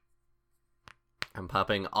I'm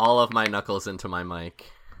popping all of my knuckles into my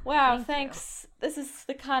mic. Wow, thanks. This is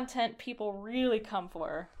the content people really come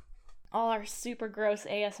for. All our super gross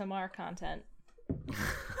ASMR content.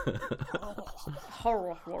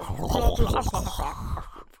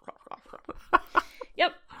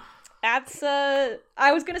 Yep. That's,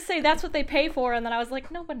 I was gonna say that's what they pay for, and then I was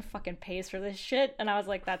like, no one fucking pays for this shit. And I was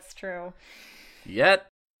like, that's true. Yet.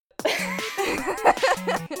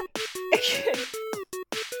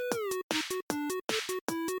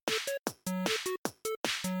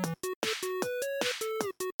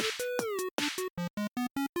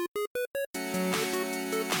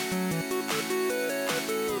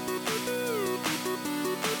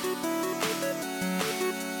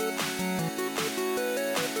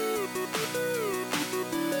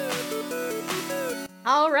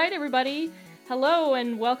 All right, everybody. Hello,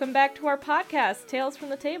 and welcome back to our podcast, Tales from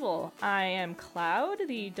the Table. I am Cloud,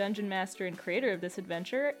 the dungeon master and creator of this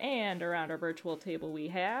adventure, and around our virtual table we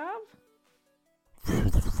have...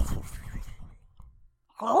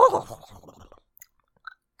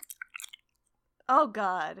 Oh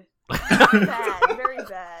god. Bad, very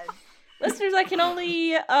bad. Listeners, I can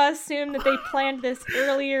only assume that they planned this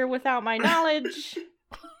earlier without my knowledge,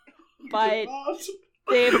 but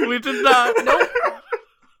We did not. Nope.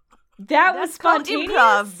 That was That's called spontaneous.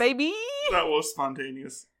 improv, baby. That was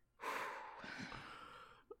spontaneous.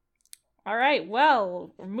 All right,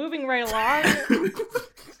 well, we're moving right along.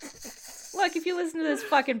 Look, if you listen to this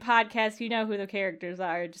fucking podcast, you know who the characters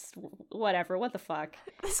are. Just whatever. What the fuck?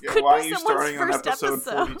 This Yeah, could why are be you someone's starting on first episode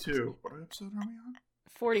episode. 42? What episode are we on?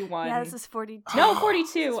 41. Yeah, this is 42. No, Oh,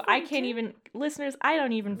 42. I 42? can't even... Listeners, I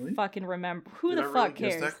don't even Really? fucking remember. Who Did the I fuck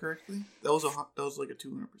really cares? guess that correctly? That was like a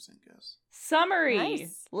 200% guess. Summary.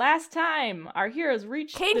 Nice. Last time, our heroes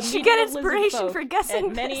reached Kate, the you meeting get of lizard inspiration folk for guessing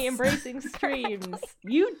at many this. embracing streams.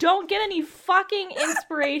 You don't get any fucking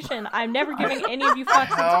inspiration. I'm never giving any of you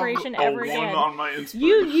fucks inspiration I have ever a one again. on my inspiration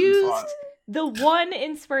You used slot. the one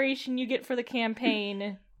inspiration you get for the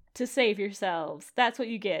campaign to save yourselves. That's what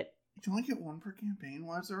you get. You only get one per campaign?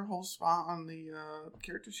 Why is there a whole spot on the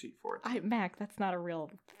character sheet for it? Mac, that's not a real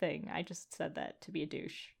thing. I just said that to be a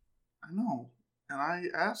douche. I know. And I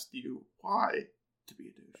asked you why to be a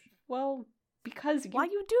douche. Well, because Why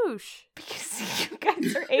you douche? because you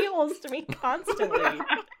guys are a-holes to me constantly.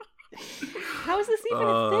 How is this even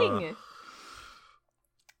a thing?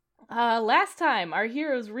 Last time, our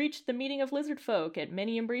heroes reached the meeting of lizard folk at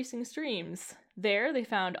many embracing streams. There, they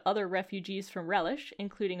found other refugees from Relish,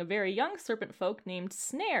 including a very young serpent folk named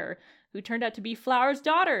Snare, who turned out to be Flower's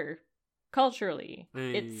daughter. Culturally,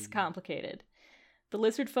 it's complicated. The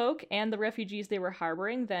lizard folk and the refugees they were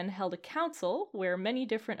harboring then held a council where many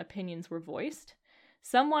different opinions were voiced.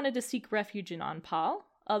 Some wanted to seek refuge in Onpal,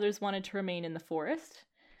 others wanted to remain in the forest.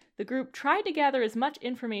 The group tried to gather as much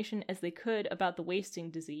information as they could about the wasting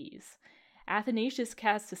disease. Athanasius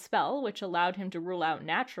cast a spell which allowed him to rule out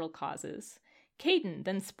natural causes. Caden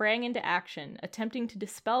then sprang into action, attempting to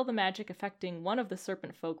dispel the magic affecting one of the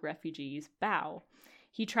serpent folk refugees, Bao.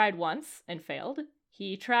 He tried once and failed.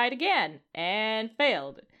 He tried again and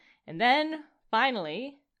failed. And then,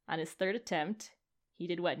 finally, on his third attempt, he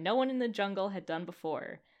did what no one in the jungle had done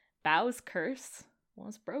before. Bao's curse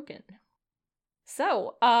was broken.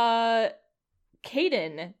 So,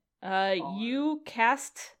 Caden, you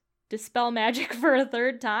cast Dispel Magic for a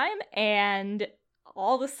third time, and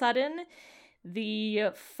all of a sudden,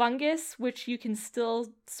 the fungus, which you can still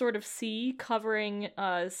sort of see covering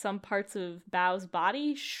some parts of Bao's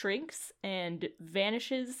body, shrinks and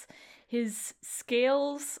vanishes. His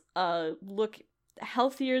scales look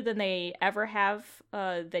healthier than they ever have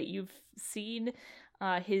that you've seen.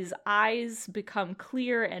 His eyes become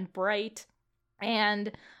clear and bright.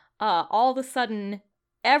 And all of a sudden,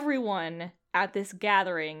 everyone at this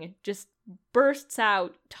gathering just bursts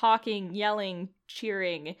out talking, yelling,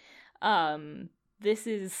 cheering. This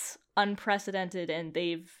is unprecedented, and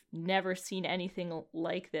they've never seen anything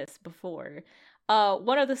like this before.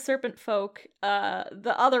 One of the serpent folk,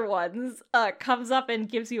 the other ones, comes up and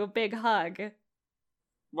gives you a big hug.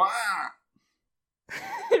 Wow!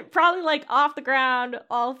 Probably like off the ground,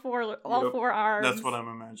 all four arms. That's what I'm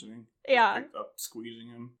imagining. Yeah. Picked up, squeezing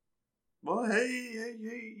him. Well, hey,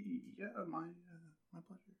 yeah, my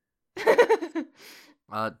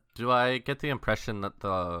pleasure. Do I get the impression that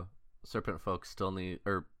the serpent folk still need,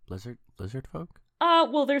 or lizard folk?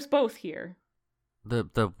 Well, there's both here.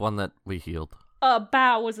 The one that we healed.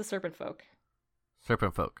 Bao was a serpent folk.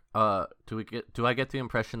 Serpent folk. Do I get the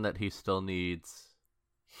impression that he still needs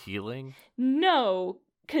healing? No,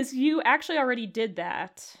 because you actually already did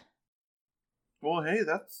that. Well, hey,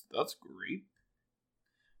 that's great.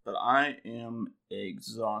 But I am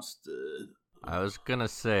exhausted. I was gonna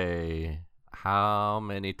say, how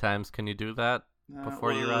many times can you do that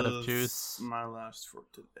before you're out of was juice? My last for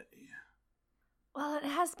today. Well, it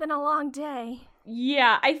has been a long day.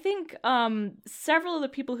 Yeah, I think several of the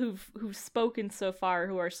people who've spoken so far,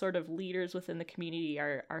 who are sort of leaders within the community,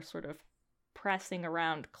 are sort of pressing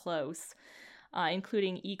around close,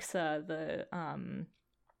 including Ixa, the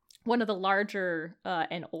one of the larger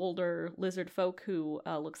and older lizard folk who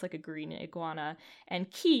looks like a green iguana,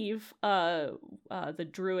 and Kiev, the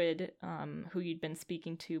druid who you'd been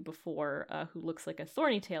speaking to before, who looks like a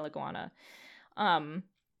thorny tail iguana. I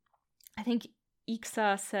think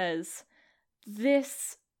Ixa says,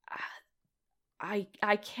 "This, I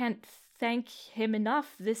can't thank him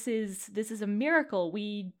enough. This is a miracle.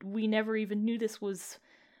 We never even knew this was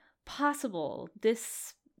possible.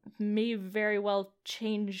 This may very well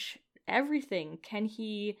change everything. Can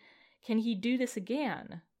he do this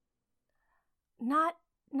again?" Not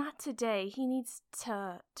today. He needs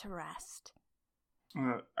to rest.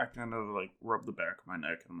 I kind of like rub the back of my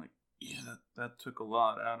neck and I'm like, yeah, that took a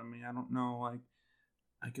lot out of me. I don't know, like,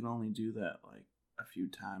 I can only do that like a few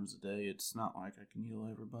times a day. It's not like I can heal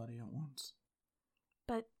everybody at once.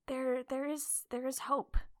 But there is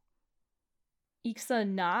hope. Ixa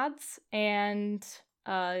nods and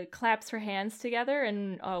claps her hands together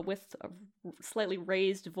and with a slightly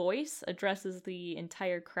raised voice addresses the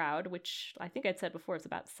entire crowd, which I think I'd said before is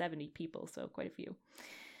about 70 people, so quite a few.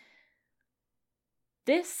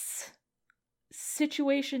 This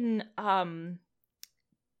situation,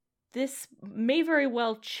 this may very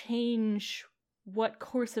well change what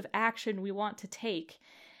course of action we want to take.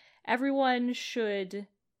 Everyone should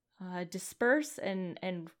disperse and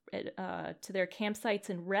to their campsites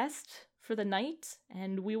and rest for the night,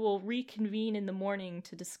 and we will reconvene in the morning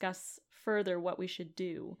to discuss further what we should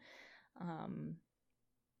do.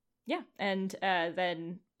 And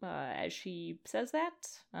then as she says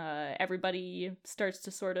that, everybody starts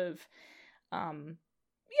to sort of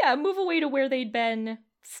move away to where they'd been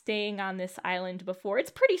staying on this island before.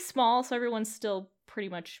 It's pretty small, so everyone's still pretty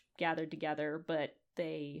much gathered together, but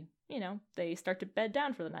they start to bed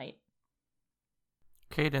down for the night.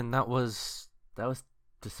 Caden, that was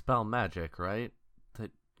Dispel Magic, right?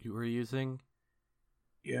 That you were using?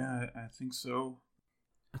 Yeah, I think so.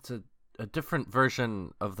 It's a different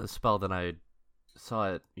version of the spell than I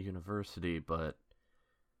saw at university, but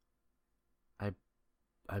I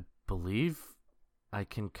believe I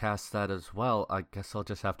can cast that as well. I guess I'll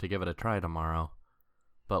just have to give it a try tomorrow.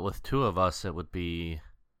 But with two of us, it would be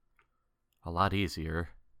a lot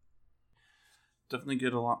easier. Definitely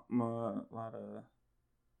get a lot more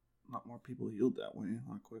people healed that way, a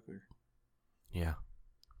lot quicker. Yeah.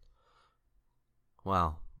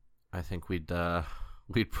 Well, I think we'd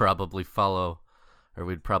probably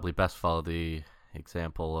best follow the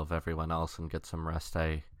example of everyone else and get some rest.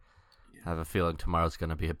 I have a feeling tomorrow's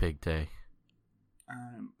going to be a big day.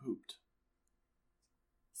 I'm pooped.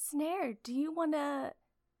 Snare, do you wanna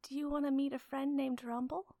meet a friend named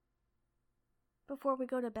Rumble before we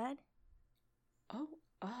go to bed? Oh,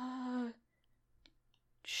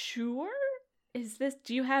 sure.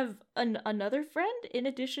 Do you have another friend in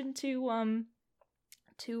addition to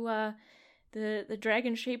the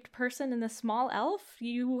dragon-shaped person and the small elf?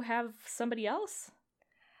 You have somebody else?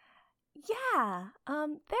 Yeah, they're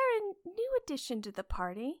a new addition to the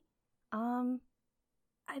party. I'd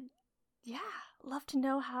love to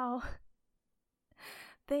know how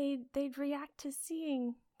they'd react to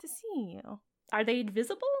seeing you. Are they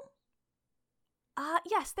invisible?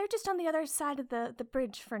 Yes, they're just on the other side of the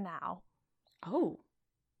bridge for now. Oh.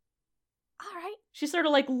 All right. She's sort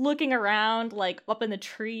of like looking around, like up in the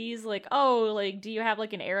trees, like, oh, like, do you have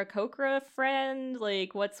like an Aarakocra friend?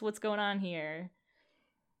 Like, what's going on here?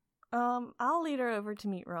 I'll lead her over to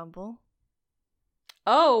meet Rumble.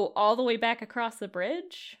 Oh, all the way back across the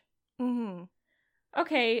bridge? Mm-hmm.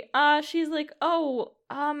 Okay, she's like,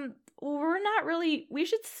 we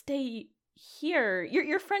should stay here.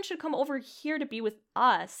 Your friend should come over here to be with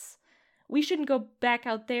us. We shouldn't go back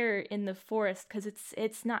out there in the forest because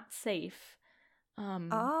it's not safe.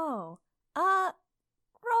 Rumble, how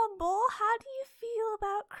do you feel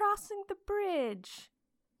about crossing the bridge?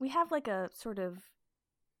 We have like a sort of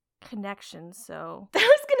connection, so. I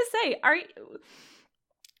was gonna say,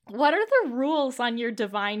 what are the rules on your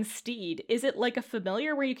divine steed? Is it like a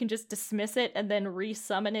familiar where you can just dismiss it and then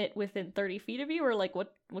resummon it within 30 feet of you, or like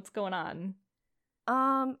what's going on?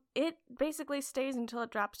 It basically stays until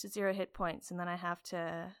it drops to 0 hit points, and then I have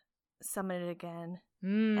to summon it again.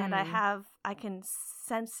 And I can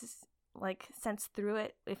sense through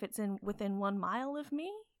it if it's within 1 mile of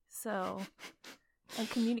me. So and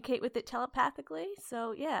communicate with it telepathically.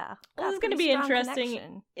 So yeah, well, this is going to be interesting.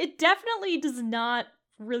 Connection. It definitely does not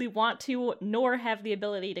really want to, nor have the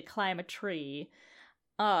ability to climb a tree.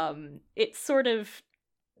 It sort of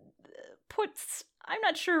puts, I'm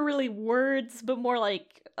not sure really words, but more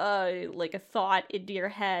like a thought into your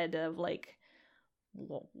head of like,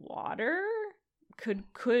 water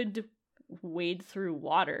could wade through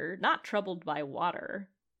water, not troubled by water.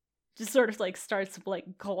 Just sort of like starts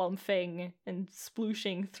like glumphing and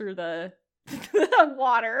splooshing through the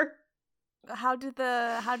water. How did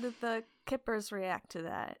the kippers react to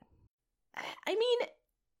that? I mean,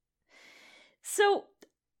 so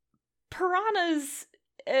piranhas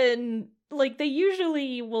and like they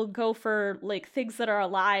usually will go for like things that are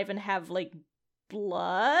alive and have like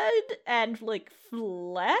blood and like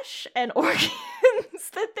flesh and organs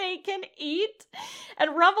that they can eat,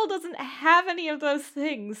 and Rumble doesn't have any of those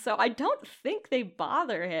things, so I don't think they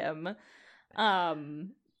bother him. I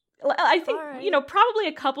think right. Probably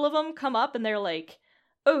a couple of them come up and they're like,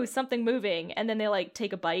 oh, something moving, and then they like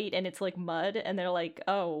take a bite and it's like mud, and they're like,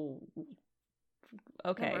 oh,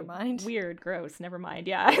 okay, never mind. Weird, gross, never mind.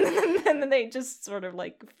 Yeah. And then they just sort of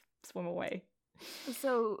like swim away.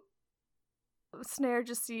 So Snare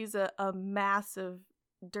just sees a massive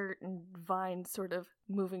dirt and vine sort of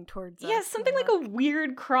moving towards us. Yeah, something like a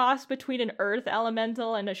weird cross between an earth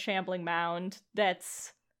elemental and a shambling mound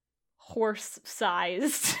that's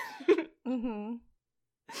horse-sized. Mm-hmm.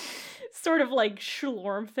 Sort of like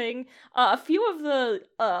schlormfing. A few of the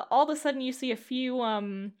all of a sudden you see a few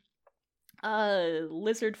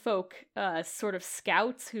lizard folk sort of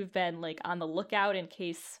scouts who've been like on the lookout in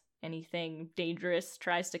case anything dangerous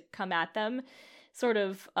tries to come at them, sort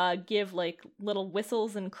of give like little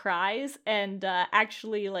whistles and cries and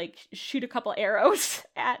actually like shoot a couple arrows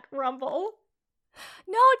at Rumble.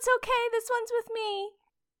 No, it's okay. This one's with me.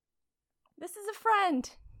 This is a friend.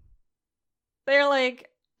 They're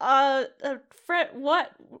like, friend,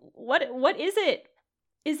 what is it?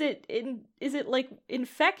 Is it like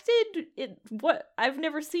infected? What? I've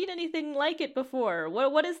never seen anything like it before.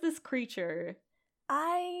 What is this creature?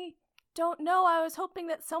 I don't know. I was hoping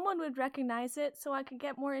that someone would recognize it so I could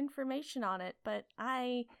get more information on it, but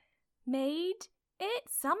I made it,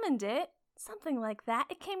 summoned it, something like that.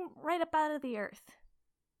 It came right up out of the earth.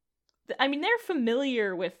 I mean, they're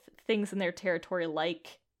familiar with things in their territory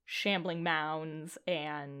like shambling mounds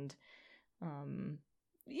and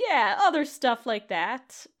other stuff like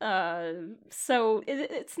that. So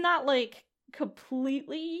it's not like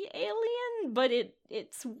completely alien, but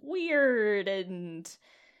it's weird, and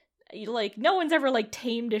like no one's ever like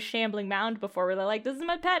tamed a shambling mound before where they're like, this is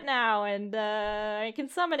my pet now, and I can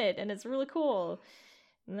summon it, and it's really cool.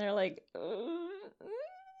 And they're like,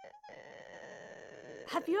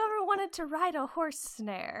 have you ever wanted to ride a horse,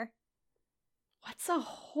 Snare? What's a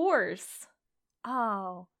horse?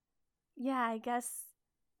 Oh, yeah, I guess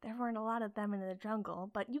there weren't a lot of them in the jungle,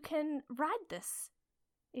 but you can ride this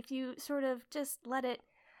if you sort of just let it,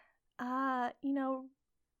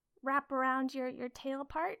 wrap around your tail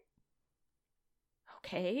part.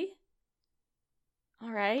 Okay. All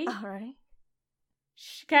right.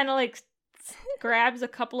 She kind of like grabs a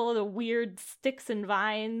couple of the weird sticks and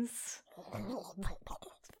vines.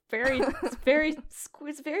 It's very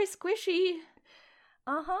squishy.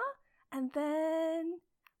 Uh-huh. And then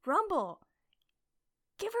Rumble,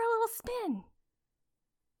 give her a little spin.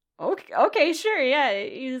 Okay, sure, yeah.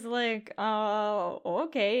 He's like,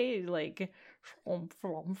 okay, like, which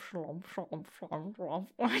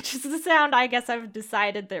is the sound I guess I've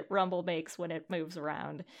decided that Rumble makes when it moves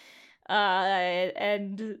around.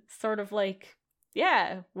 And sort of like,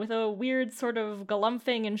 yeah, with a weird sort of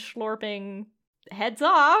galumphing and schlorping, heads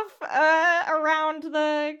off around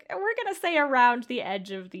the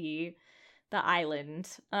edge of the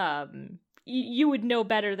island. You would know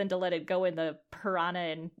better than to let it go in the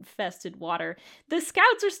piranha-infested water. The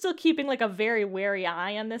scouts are still keeping like a very wary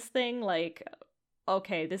eye on this thing. Like,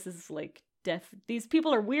 okay, this is like these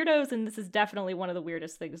people are weirdos, and this is definitely one of the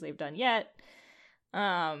weirdest things they've done yet.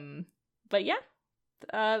 But yeah,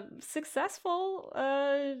 successful.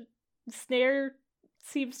 Snare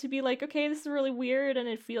seems to be like, okay, this is really weird and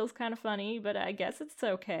it feels kind of funny, but I guess it's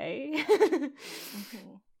okay.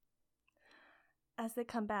 Mm-hmm. As they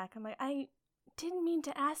come back, I'm like, I didn't mean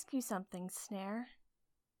to ask you something, Snare.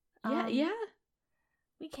 Yeah.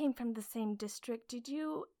 We came from the same district. Did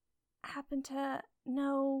you happen to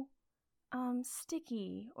know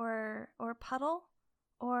Sticky or Puddle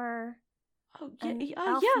or an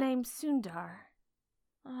elf named Sundar?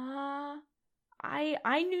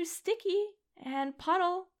 I knew Sticky and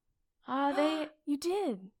Puddle. They You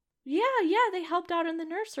did? Yeah, they helped out in the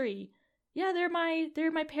nursery. Yeah, they're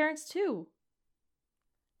my parents too.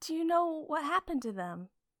 Do you know what happened to them?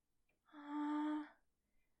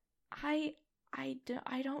 I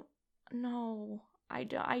don't know. I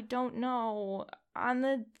don't know. On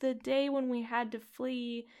the day when we had to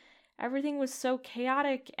flee, everything was so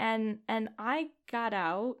chaotic, and I got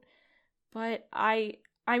out, but I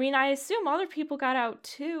mean, I assume other people got out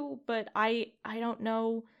too, but I don't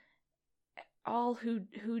know all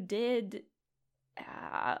who did.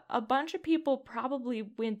 A bunch of people probably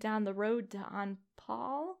went down the road to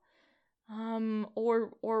Anpal,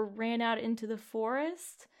 or ran out into the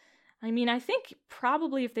forest. I mean, I think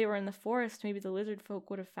probably if they were in the forest, maybe the lizard folk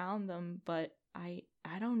would have found them, but I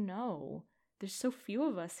don't know. There's so few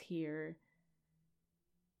of us here.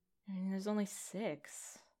 I mean, there's only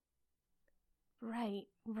 6. Right.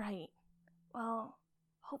 Well,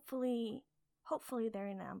 hopefully they're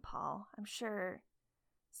in Anpal. I'm sure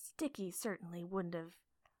Sticky certainly wouldn't have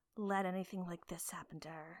let anything like this happen to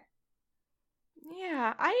her.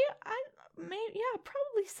 Yeah,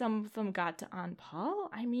 probably some of them got to Anpal.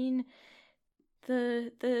 I mean,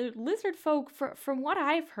 the lizard folk, from what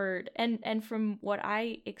I've heard, and from what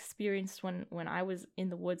I experienced when I was in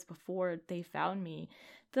the woods before they found me,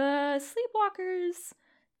 the sleepwalkers,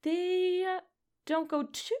 they don't go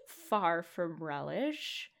too far from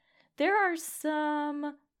Relish. There are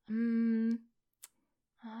some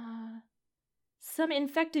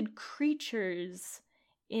infected creatures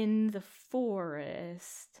in the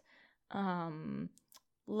forest,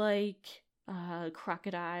 like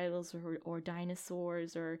crocodiles or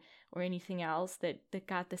dinosaurs or anything else that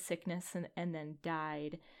got the sickness and then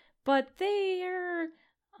died. But they're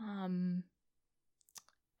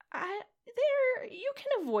you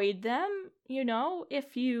can avoid them,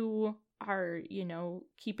 if you are,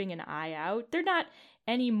 keeping an eye out. They're not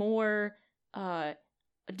any more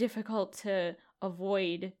difficult to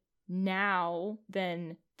avoid now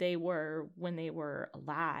than they were when they were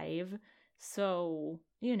alive. So,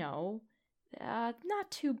 not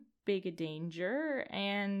too big a danger.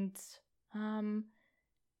 And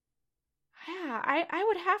I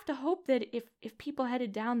would have to hope that if people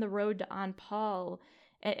headed down the road to Anpal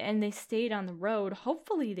and they stayed on the road,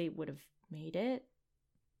 hopefully they would have made it.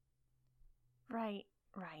 Right.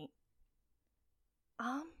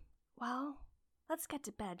 Well, let's get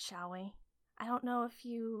to bed, shall we? I don't know if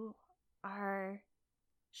you are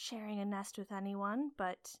sharing a nest with anyone,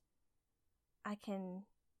 but I can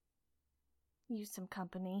use some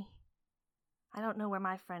company. I don't know where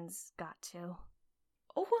my friends got to.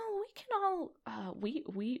 Oh, well, we can all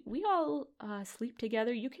we all sleep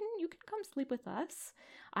together. You can come sleep with us.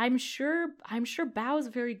 I'm sure Bao's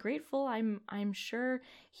very grateful. I'm sure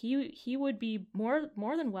he would be more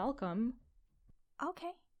than welcome.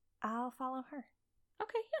 Okay, I'll follow her.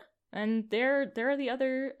 Okay, yeah. And there are the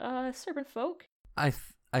other serpent folk. I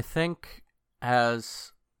think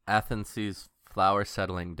as Athen sees Flower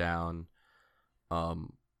settling down,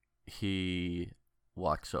 he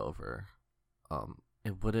walks over.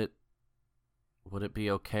 Would it be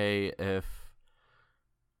okay if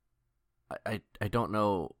I don't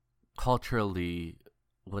know, culturally,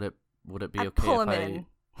 would it be I okay pull if him I in.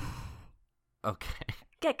 Okay.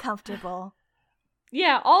 Get comfortable.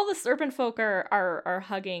 Yeah, all the serpent folk are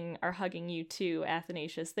hugging you too,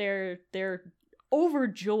 Athanasius. They're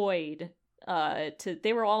overjoyed.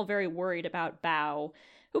 They were all very worried about Bao,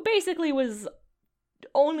 who basically was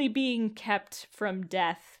only being kept from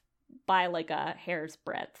death by like a hair's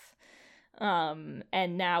breadth, and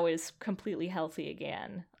now is completely healthy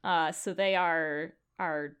again. So they are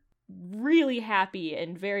really happy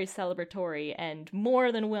and very celebratory and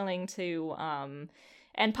more than willing to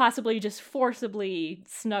and possibly just forcibly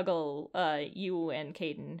snuggle you and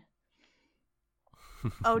Caden.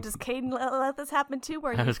 Oh, does Caden let this happen too?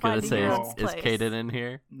 Or I was gonna say, is place? Caden in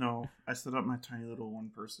here? No, I set up my tiny little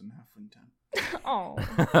one-person halfling tent Oh,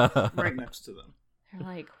 right next to them. they're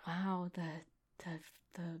like, wow,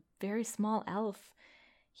 the very small elf,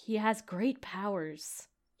 he has great powers.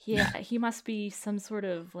 He must be some sort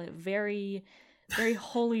of like very, very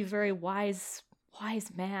holy, very wise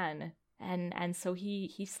man. And so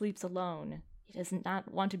he sleeps alone. He does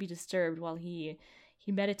not want to be disturbed while he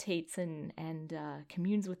meditates and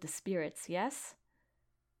communes with the spirits. Yes.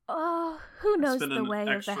 Oh, who knows the way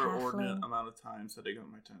of the extraordinate halfling? amount of time setting up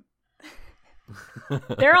my tent.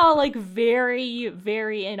 They're all like very,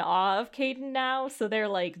 very in awe of Caden now. So they're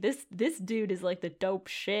like, this dude is like the dope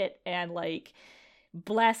shit and like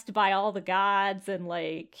blessed by all the gods, and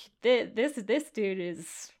like this dude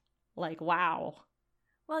is like, wow.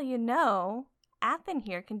 Well, Athen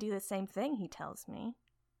here can do the same thing, he tells me.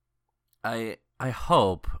 I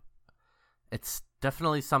hope it's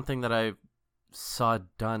definitely something that I saw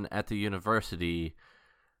done at the university.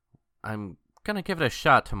 I'm gonna give it a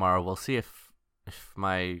shot tomorrow. We'll see if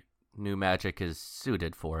my new magic is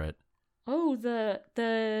suited for it. Oh,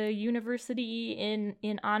 the university in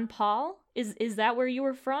Anpal? Is that where you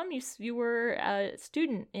were from? You were a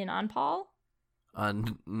student in Anpal?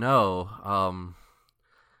 No.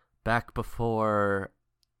 Back before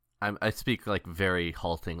I speak like very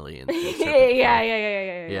haltingly in Yeah.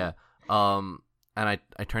 Yeah. And I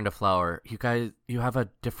turned to Flower. You have a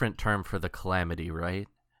different term for the calamity, right?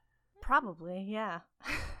 Probably, yeah.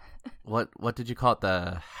 What did you call it?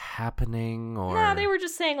 The happening or No, they were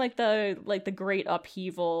just saying like the great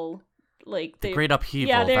upheaval, like the great upheaval.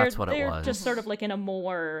 Yeah, that's what it they're was. just sort of like in a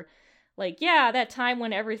more like that time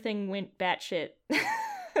when everything went batshit,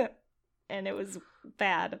 and it was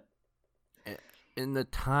bad. In the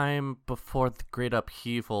time before the great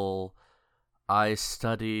upheaval, I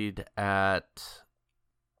studied at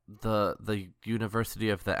the University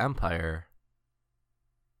of the Empire.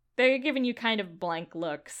 They're giving you kind of blank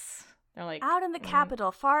looks. They're like out in the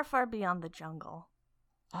capital, far, far beyond the jungle.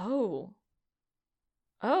 Oh,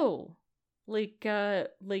 like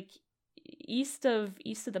east of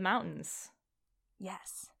the mountains.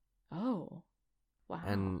 Yes. Oh, wow.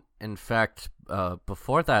 And in fact,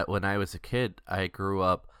 before that, when I was a kid, I grew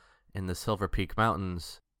up in the Silver Peak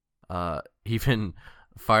Mountains, even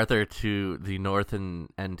farther to the north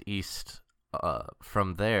and east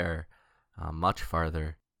from there, much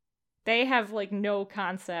farther. They have like no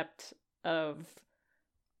concept of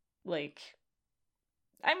like.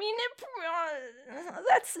 I mean,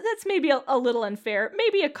 that's maybe a little unfair.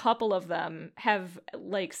 Maybe a couple of them have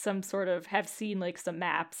like have seen like some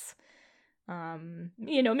maps.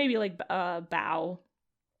 Maybe like Bao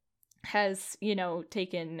has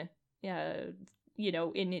taken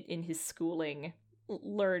in his schooling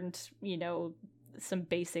learned some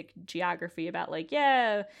basic geography about like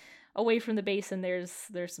away from the basin there's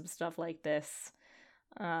some stuff like this.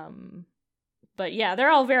 But yeah, they're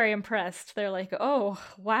all very impressed. They're like, oh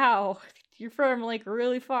wow, you're from like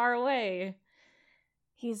really far away.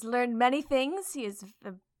 He's learned many things. He is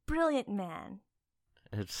a brilliant man.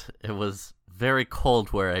 It was very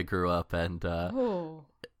cold where I grew up, and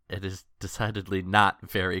it is decidedly not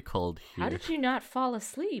very cold here. How did you not fall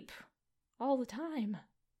asleep all the time?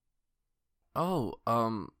 Oh,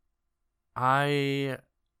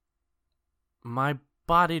 my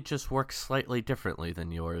body just works slightly differently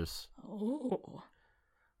than yours. Oh.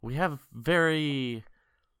 We have very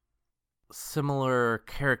similar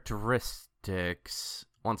characteristics.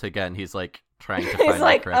 Once again, he's like trying to find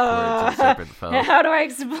the correct words in Serpent Folk. How do I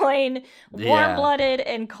explain warm-blooded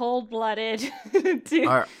and cold-blooded?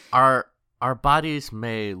 Our bodies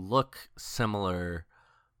may look similar,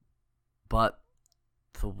 but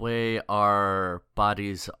the way our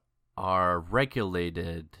bodies are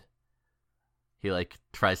regulated, he like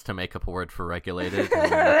tries to make up a word for regulated.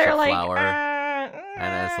 And they're like Flower,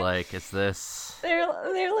 and it's like, is this? They're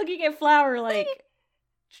looking at Flower like,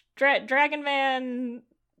 Dragon Man.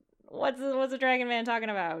 What's the Dragon Man talking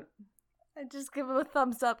about? I just give him a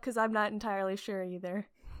thumbs up because I'm not entirely sure either.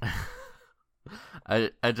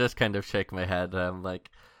 I just kind of shake my head. And I'm like,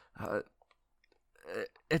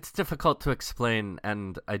 it's difficult to explain,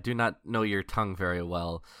 and I do not know your tongue very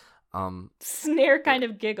well. Snare kind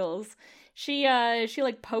of giggles. She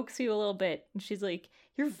like pokes you a little bit, and she's like,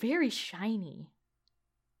 "You're very shiny."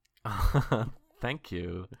 Thank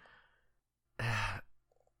you.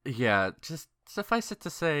 Yeah, just suffice it to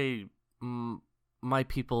say, my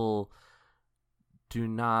people do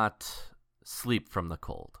not sleep from the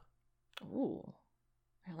cold. Ooh.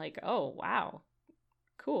 They're like, oh, wow.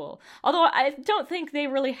 Cool. Although I don't think they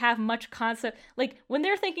really have much concept. Like, when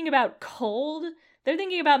they're thinking about cold, they're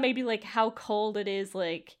thinking about maybe, like, how cold it is,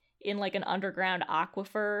 like, in, like, an underground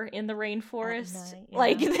aquifer in the rainforest. Night, yeah.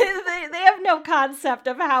 Like, they have no concept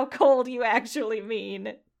of how cold you actually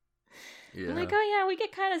mean. Yeah. I'm like, oh, yeah, we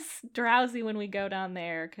get kind of drowsy when we go down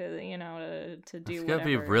there, cause, to do It's whatever. It's going to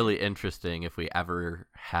be really interesting if we ever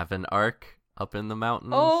have an arc up in the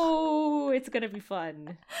mountains. Oh, it's going to be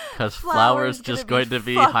fun. Because Flower's just going to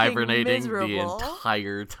be hibernating miserable. the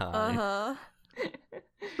entire time. Uh-huh.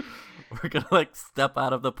 We're going to, like, step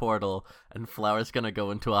out of the portal, and Flower's going to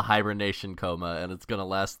go into a hibernation coma, and it's going to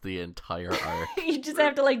last the entire arc. You just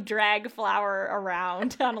have to, like, drag Flower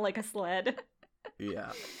around on, like, a sled.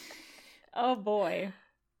 Yeah. Oh, boy.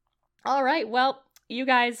 All right, well, you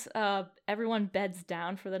guys, everyone beds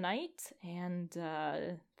down for the night, and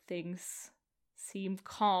things seem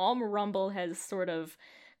calm. Rumble has sort of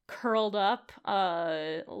curled up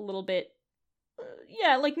a little bit,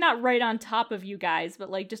 yeah, like not right on top of you guys, but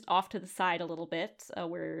like just off to the side a little bit,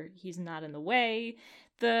 where he's not in the way.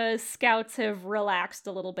 The scouts have relaxed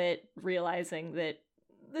a little bit, realizing that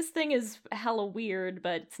this thing is hella weird,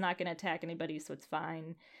 but it's not going to attack anybody, so it's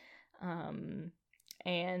fine. And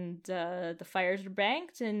the fires are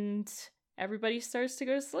banked, and everybody starts to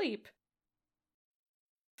go to sleep.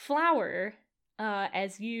 Flower,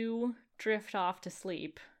 as you drift off to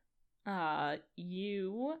sleep,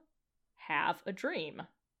 you have a dream.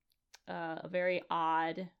 A very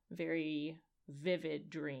odd, very vivid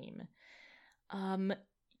dream.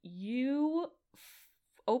 You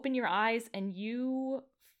open your eyes and you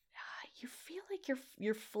feel like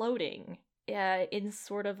you're floating in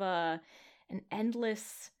sort of an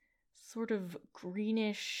endless sort of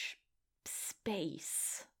greenish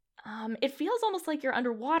space. It feels almost like you're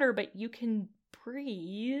underwater, but you can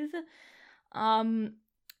breathe.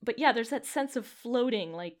 But yeah, there's that sense of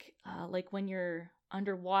floating, like when you're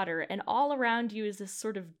underwater, and all around you is this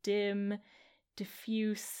sort of dim,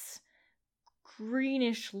 diffuse,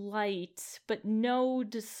 greenish light, but no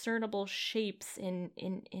discernible shapes in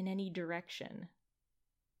any direction.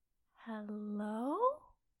 Hello?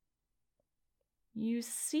 You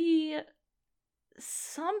see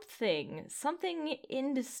something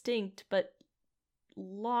indistinct but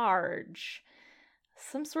large.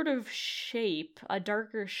 Some sort of shape, a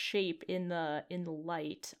darker shape in the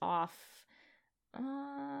light off,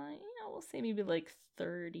 we'll say maybe like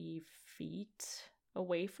 30 feet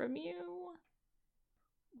away from you.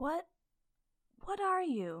 What are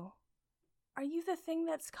you? Are you the thing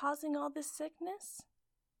that's causing all this sickness?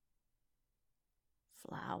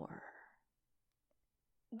 Flower.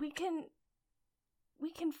 We can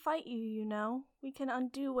fight you, you know. We can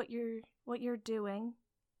undo what you're doing.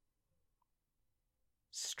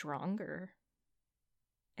 Stronger,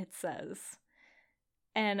 it says.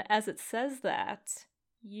 And as it says that,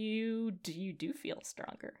 you do feel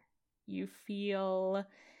stronger. You feel,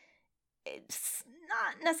 it's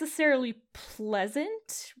not necessarily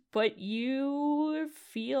pleasant, but you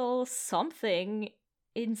feel something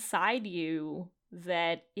inside you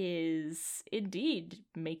that is indeed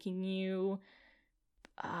making you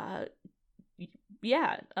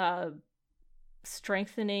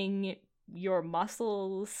strengthening your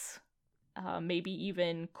muscles, maybe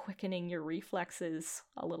even quickening your reflexes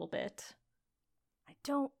a little bit. I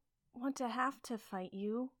don't want to have to fight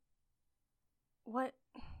you. What?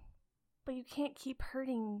 But you can't keep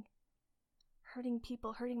hurting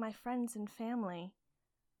people, hurting my friends and family.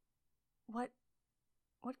 What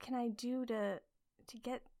can I do to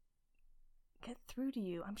get through to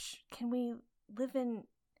you? Can we live in,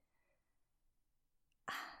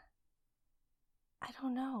 I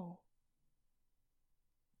don't know.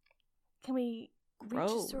 Can we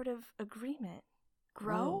reach a sort of agreement?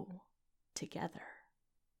 Grow together.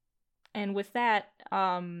 And with that,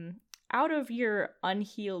 out of your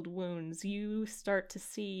unhealed wounds, you start to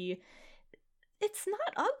see it's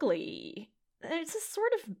not ugly. There's a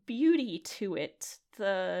sort of beauty to it.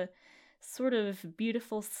 The sort of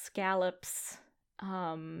beautiful scallops,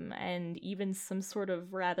 and even some sort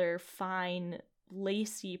of rather fine,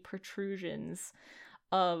 lacy protrusions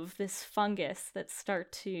of this fungus that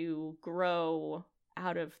start to grow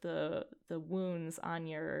out of the wounds on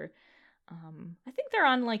your, I think they're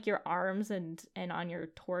on like your arms and on your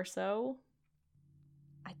torso.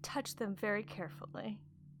 I touch them very carefully.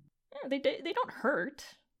 Yeah, they don't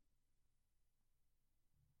hurt.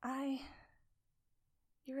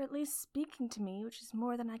 You're at least speaking to me, which is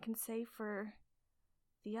more than I can say for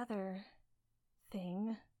the other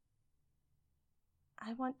thing.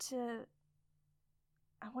 I want to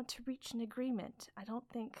reach an agreement. I don't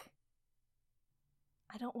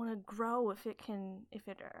want to grow if it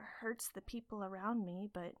hurts the people around me,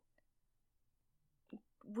 but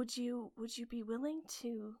would you be willing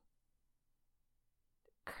to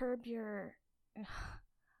curb your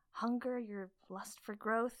hunger, your lust for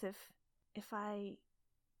growth if I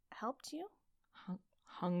helped you?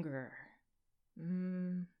 Hunger.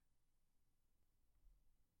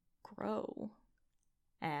 Grow.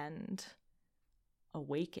 And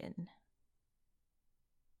awaken.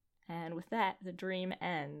 And with that, the dream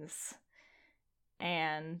ends.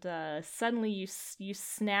 And suddenly you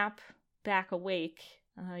snap back awake.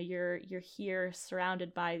 You're here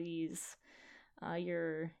surrounded by these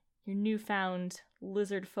your newfound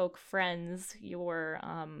lizard folk friends, your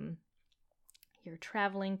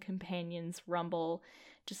traveling companions Rumble,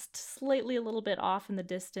 just slightly a little bit off in the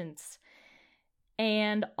distance.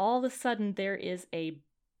 And all of a sudden there is a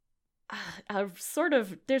sort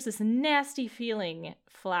of, there's this nasty feeling,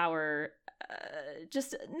 Flower,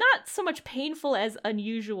 just not so much painful as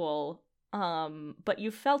unusual, but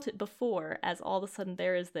you felt it before, as all of a sudden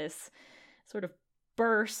there is this sort of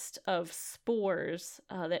burst of spores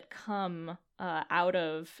that come out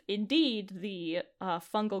of, indeed, the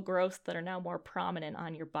fungal growths that are now more prominent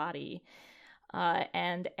on your body.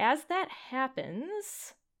 And as that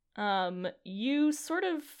happens, you sort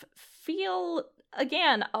of feel,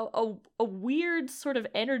 again, a weird sort of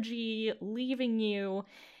energy leaving you,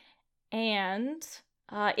 and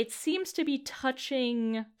it seems to be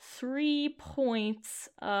touching 3 points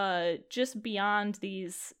just beyond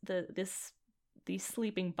these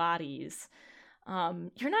sleeping bodies.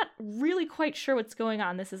 You're not really quite sure what's going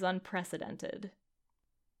on. This is unprecedented.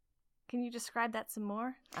 Can you describe that some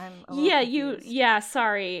more?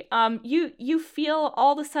 Sorry. You feel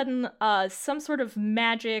all of a sudden some sort of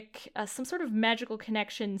magical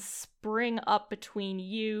connection spring up between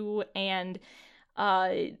you, and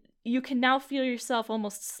you can now feel yourself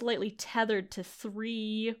almost slightly tethered to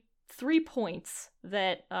three points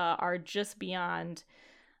that are just beyond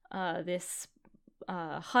this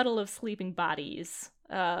huddle of sleeping bodies.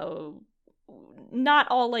 Not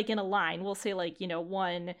all like in a line. We'll say like,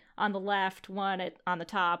 one on the left, one on the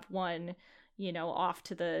top, one, off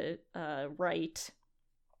to the right,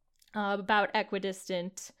 about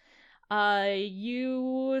equidistant.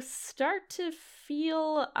 You start to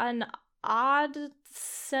feel an odd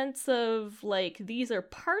sense of like these are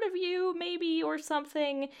part of you maybe or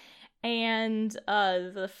something, and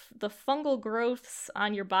the fungal growths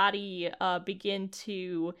on your body begin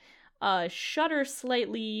to shudder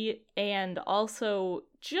slightly, and also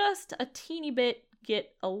just a teeny bit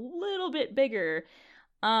get a little bit bigger.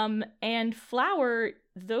 And Flower,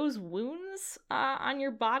 those wounds on your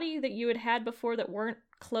body that you had before that weren't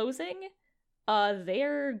closing,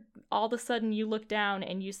 they're, all of a sudden you look down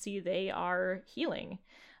and you see they are healing.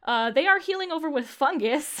 They are healing over with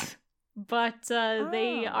fungus, but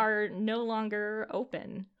they are no longer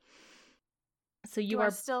open. So you I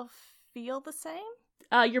still feel the same?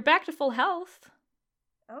 You're back to full health.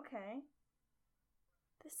 Okay.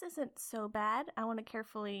 This isn't so bad. I want to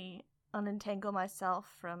carefully unentangle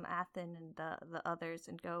myself from Athen and the others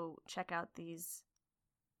and go check out these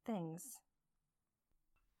things.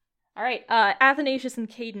 All right, Athanasius and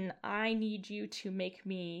Caden, I need you to make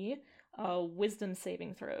me wisdom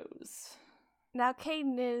saving throws. Now,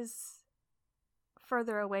 Caden is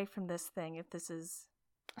further away from this thing, if this is...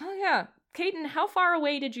 Oh, yeah. Caden, how far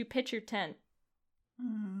away did you pitch your tent?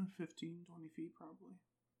 15, 20 feet, probably.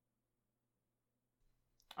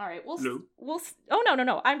 All right, oh, no.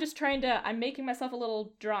 I'm making myself a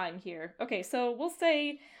little drawing here. Okay, so we'll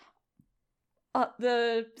say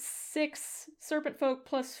the 6 serpent folk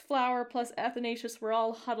plus Flower plus Athanasius were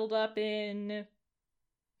all huddled up in,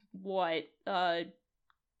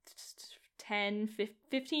 10,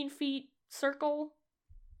 15 feet circle?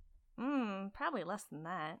 Probably less than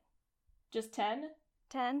that. Just 10?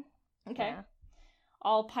 10. Okay. Yeah.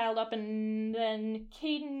 All piled up, and then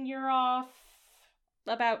Caden, you're off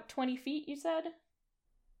about 20 feet, you said?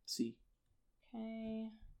 See. Okay.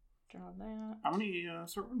 Draw that. How many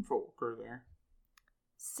serpent folk are there?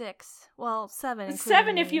 6. Well, 7.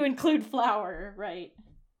 7 if you include Flower, right.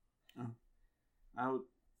 Oh. I would...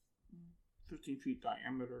 15 feet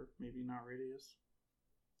diameter, maybe not radius.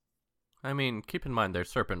 I mean, keep in mind, they're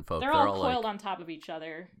serpent folk. They're all coiled on top of each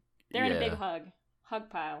other. They're in a big hug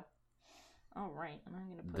pile. All right, and I'm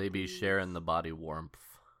gonna put they be sharing the body warmth.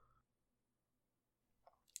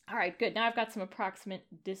 All right, good. Now I've got some approximate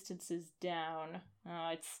distances down.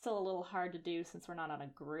 It's still a little hard to do since we're not on a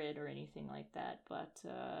grid or anything like that, but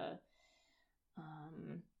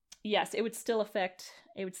yes, it would still affect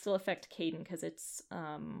Caden because it's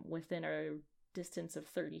within a distance of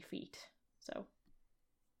 30 feet. So.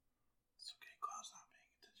 It's okay, Claw's not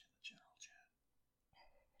paying attention to general chat.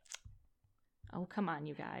 Oh, come on,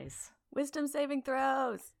 you guys. Wisdom saving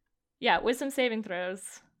throws. Yeah, wisdom saving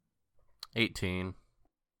throws. 18.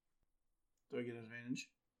 Do I get advantage?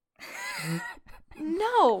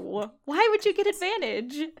 No. Why would you get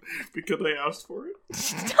advantage? Because I asked for it.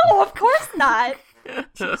 No, of course not.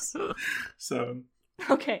 7.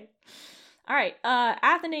 Okay. All right.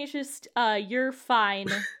 Athanasius, you're fine.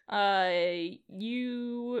 I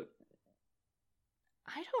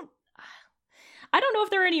don't know if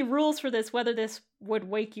there are any rules for this, whether this would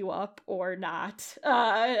wake you up or not.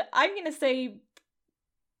 I'm gonna say,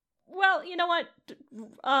 well, you know what?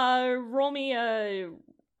 Roll me a,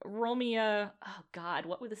 oh God,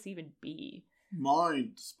 what would this even be?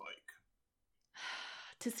 Mind spike.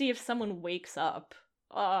 To see if someone wakes up.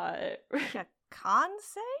 A con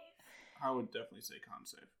save? I would definitely say con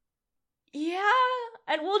save. Yeah,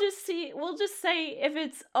 And we'll just say if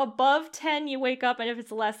it's above 10, you wake up, and if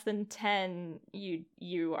it's less than 10,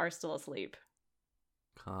 you are still asleep.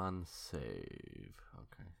 Con save.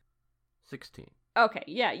 Okay. 16. Okay,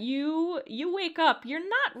 yeah, you wake up. You're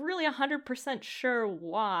not really 100% sure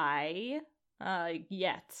why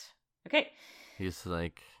yet. Okay. He's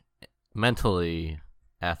like, mentally,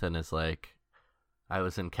 Athen is like, I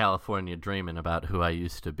was in California dreaming about who I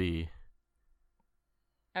used to be.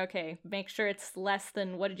 Okay, make sure it's less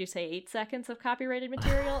than, what did you say, 8 seconds of copyrighted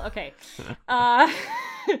material? Okay.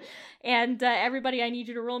 And everybody, I need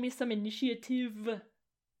you to roll me some initiative.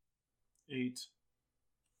 8.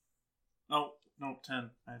 Oh, no,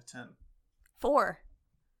 10. I have 10. 4.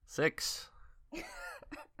 6.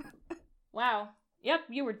 Wow. Yep,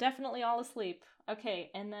 you were definitely all asleep. Okay,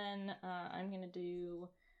 and then I'm gonna do,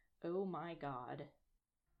 oh my god.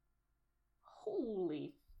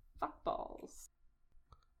 Holy fuckballs.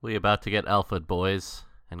 We about to get alpha, boys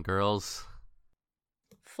and girls.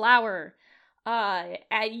 Flower.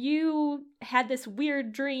 You had this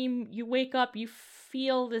weird dream. You wake up, you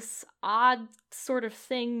feel this odd sort of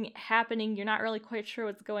thing happening. You're not really quite sure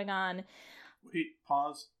what's going on. Wait,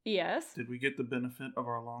 pause. Yes? Did we get the benefit of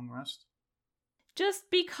our long rest? Just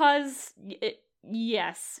because,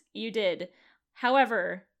 yes, you did.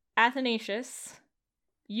 However, Athanasius,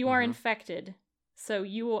 you are infected, so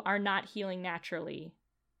you are not healing naturally.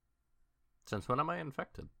 Since when am I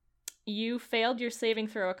infected? You failed your saving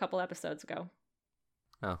throw a couple episodes ago.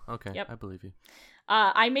 Oh, okay. Yep. I believe you.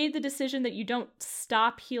 I made the decision that you don't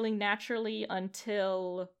stop healing naturally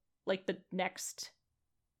until, like, the next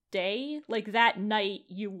day. Like, that night,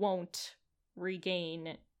 you won't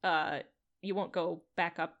regain, you won't go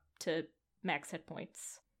back up to max hit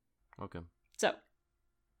points. Okay. So.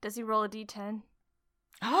 Does he roll a d10?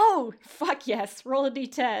 Oh, fuck yes. Roll a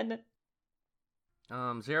d10.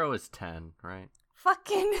 0 is 10, right?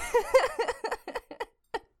 Fucking.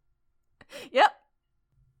 Yep.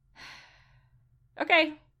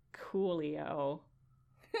 Okay. Coolio.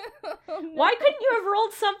 Oh, no. Why couldn't you have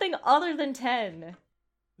rolled something other than 10?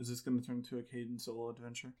 Is this going to turn into a Caden solo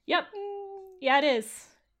adventure? Yep. Yeah, it is.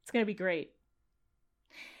 It's gonna be great.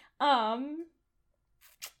 It's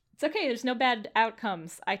okay, there's no bad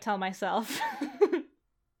outcomes, I tell myself.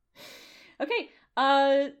 Okay,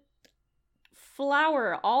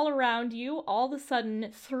 Flower, all around you, all of a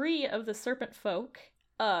sudden, 3 of the serpent folk,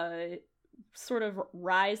 sort of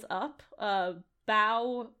rise up,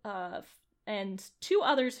 bow, and 2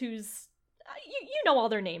 others whose, you know all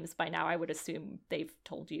their names by now, I would assume they've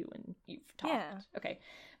told you and you've talked. Yeah. Okay.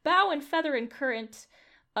 Bow and Feather and Current,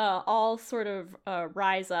 all sort of,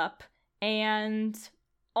 rise up, and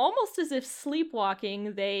almost as if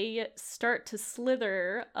sleepwalking, they start to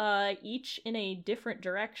slither, each in a different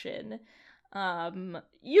direction.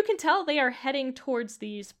 You can tell they are heading towards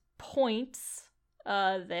these points,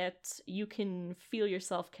 that you can feel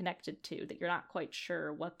yourself connected to, that you're not quite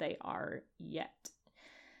sure what they are yet.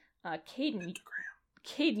 Caden,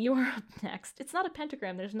 you are up next. It's not a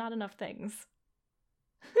pentagram, there's not enough things.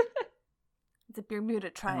 It's a Bermuda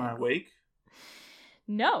Triangle. Am I awake?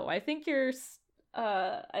 No, I think you're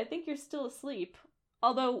still asleep.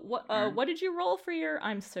 Although, what did you roll for your?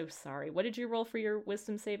 I'm so sorry. What did you roll for your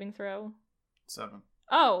wisdom saving throw? 7.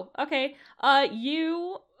 Oh, okay.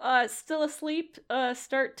 You still asleep.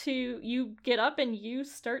 You get up and you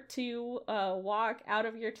start to walk out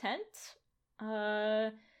of your tent.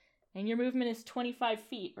 And your movement is 25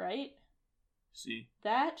 feet, right? See.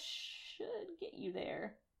 That should get you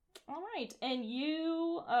there. All right, and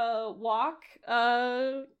you walk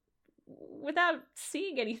without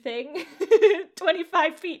seeing anything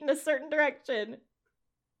 25 feet in a certain direction.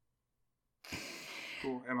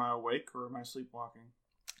 Cool. Am I awake or am I sleepwalking?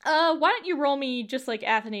 Why don't you roll me just like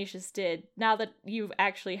Athanasius did? Now that you've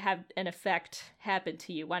actually had an effect happen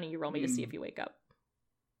to you, why don't you roll me to see if you wake up?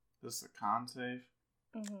 This is a con save?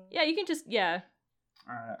 Mm-hmm. Yeah, you can just, yeah.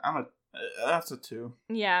 Alright, that's a 2.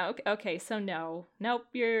 Yeah, okay, so no. Nope,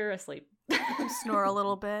 you're asleep. Snore a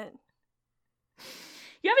little bit.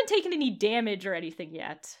 You haven't taken any damage or anything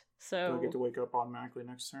yet, so... Do I get to wake up automatically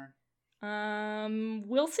next turn?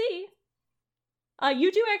 We'll see.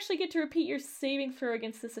 You do actually get to repeat your saving throw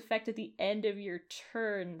against this effect at the end of your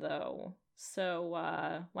turn, though. So,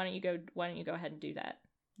 why don't you go ahead and do that?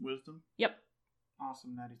 Wisdom? Yep.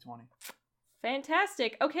 Awesome, natty 20.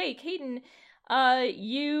 Fantastic. Okay, Caden,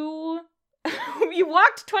 you you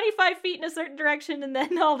walked 25 feet in a certain direction, and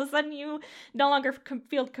then all of a sudden you no longer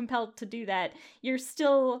feel compelled to do that. You're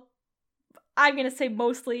still, I'm gonna say,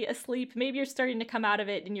 mostly asleep. Maybe you're starting to come out of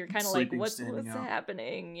it, and you're kind of like, what's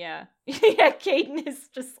happening? Yeah. Yeah, Caden is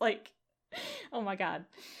just like, oh my god.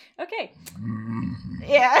 Okay.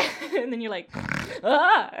 Yeah. And then you're like,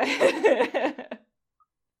 ah.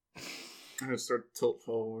 I'm gonna start to tilt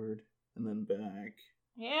forward and then back.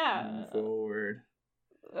 Yeah. And then forward.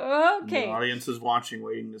 Okay. And the audience is watching,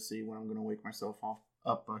 waiting to see when I'm gonna wake myself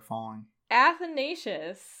up by falling.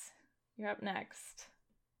 Athanasius, you're up next.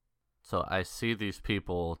 So I see these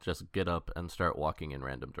people just get up and start walking in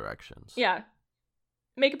random directions. Yeah.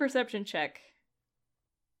 Make a perception check.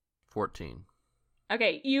 14.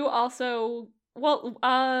 Okay, you also... Well,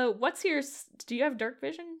 what's your... Do you have dark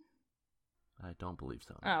vision? I don't believe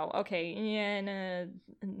so. Oh, okay. Yeah,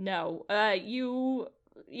 no. You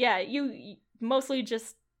mostly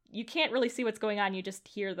just... You can't really see what's going on, you just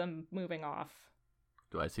hear them moving off.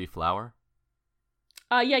 Do I see Flower?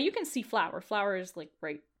 Yeah, you can see Flower. Flower is, like,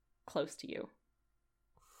 right close to you.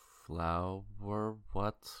 Flower,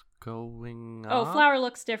 what's going on? Oh, Flower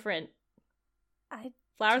looks different.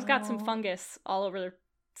 Flower's got some don't- fungus all over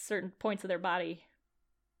certain points of their body.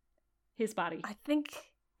 His body. I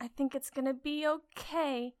think it's gonna be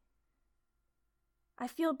okay. I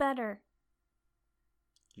feel better.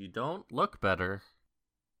 You don't look better.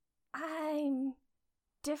 I'm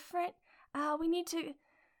different. We need to,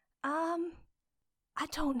 I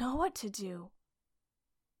don't know what to do.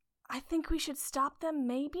 I think we should stop them,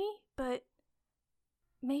 maybe, but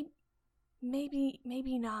maybe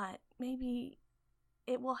not. Maybe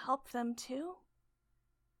it will help them too.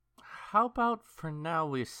 How about for now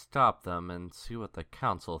we stop them and see what the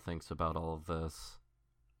council thinks about all of this?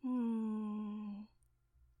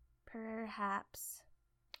 Perhaps.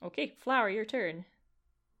 Okay, Flower, your turn.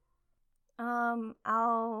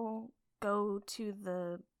 I'll go to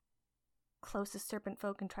the closest serpent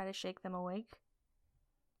folk and try to shake them awake.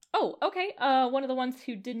 Oh, okay. One of the ones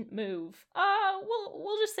who didn't move.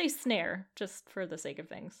 We'll just say Snare, just for the sake of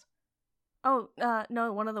things. Oh,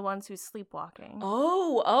 no, one of the ones who's sleepwalking.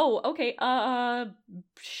 Oh, okay.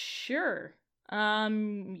 Sure.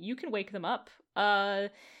 You can wake them up.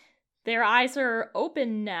 Their eyes are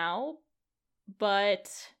open now, but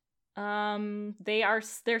they are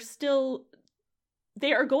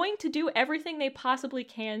going to do everything they possibly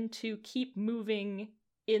can to keep moving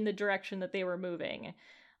in the direction that they were moving.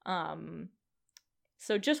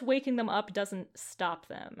 So just waking them up doesn't stop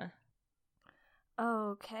them.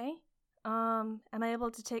 Okay. Am I able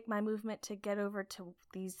to take my movement to get over to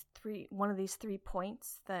one of these 3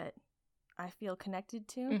 points that I feel connected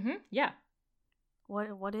to? Mm-hmm, yeah.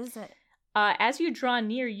 What is it? As you draw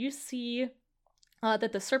near, you see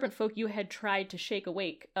that the serpent folk you had tried to shake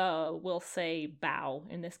awake, we'll say bow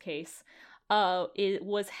in this case, it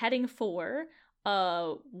was heading for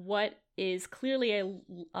what is clearly it's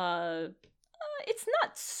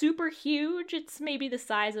not super huge, it's maybe the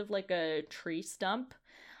size of like a tree stump,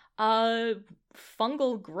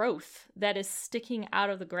 fungal growth that is sticking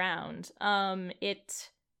out of the ground.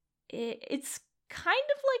 It's kind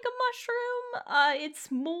of like a mushroom.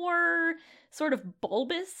 It's more sort of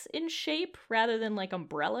bulbous in shape rather than like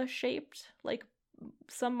umbrella shaped like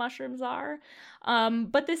some mushrooms are.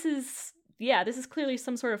 But this is clearly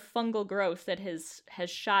some sort of fungal growth that has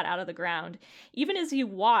shot out of the ground. Even as you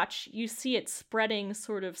watch, you see it spreading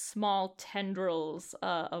sort of small tendrils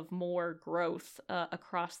of more growth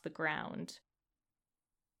across the ground.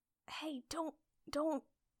 Hey, don't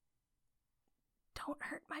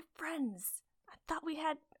hurt my friends. I thought we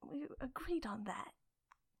agreed on that.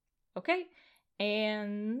 Okay,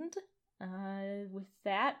 and with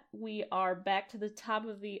that, we are back to the top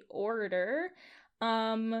of the order.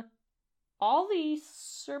 All the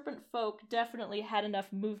serpent folk definitely had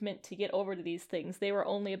enough movement to get over to these things. They were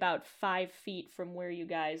only about 5 feet from where you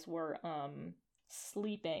guys were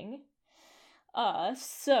sleeping.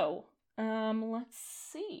 So let's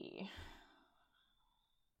see.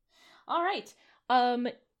 All right.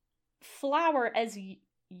 Flower, as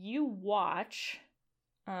you watch,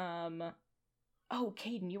 oh,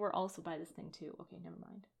 Caden, you were also by this thing too. Okay, never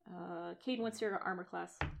mind. Caden, what's your armor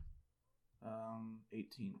class?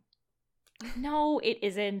 18. No, it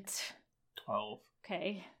isn't. 12.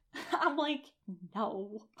 Okay. I'm like,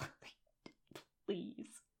 no. Please.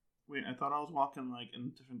 Wait, I thought I was walking like in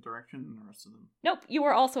a different direction than the rest of them. Nope, you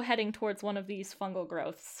were also heading towards one of these fungal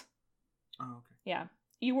growths. Oh, okay. Yeah.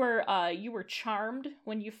 You were charmed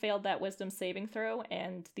when you failed that wisdom saving throw,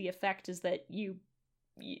 and the effect is that you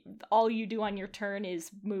all you do on your turn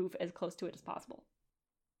is move as close to it as possible.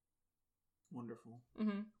 Wonderful.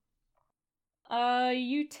 Mm-hmm.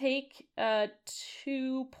 You take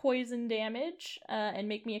 2 poison damage, and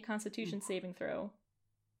make me a Constitution saving throw.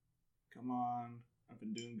 Come on. I've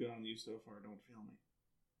been doing good on you so far. Don't fail me.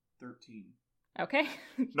 13. Okay.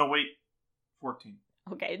 No, wait. 14.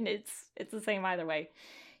 Okay, it's the same either way.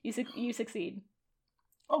 You succeed.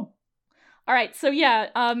 Oh. All right, so yeah,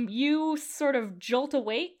 you sort of jolt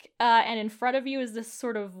awake, and in front of you is this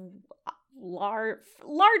sort of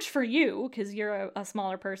large for you, because you're a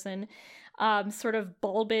smaller person, sort of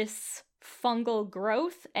bulbous fungal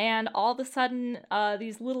growth, and all of a sudden,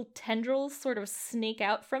 these little tendrils sort of snake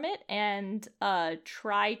out from it and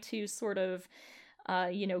try to sort of,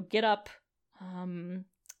 get up,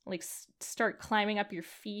 start climbing up your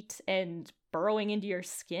feet and burrowing into your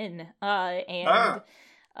skin,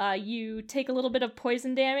 you take a little bit of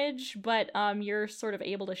poison damage, but you're sort of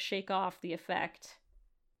able to shake off the effect.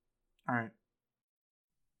 All right.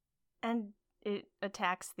 And it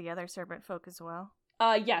attacks the other serpent folk as well?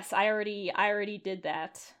 Yes, I already did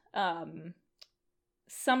that.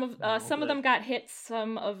 Some of them got hit,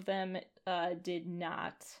 some of them did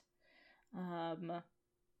not.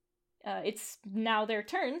 It's now their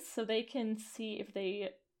turns, so they can see if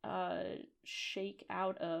they shake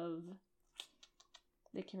out of...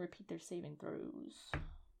 They can repeat their saving throws.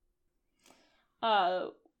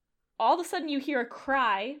 All of a sudden you hear a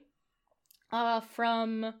cry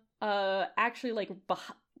from actually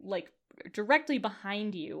like directly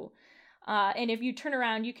behind you. And if you turn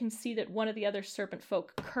around, you can see that one of the other serpent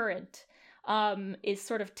folk, Current, is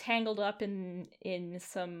sort of tangled up in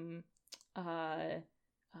some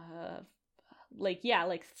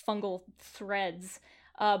like fungal threads.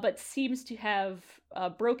 But seems to have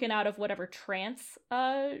broken out of whatever trance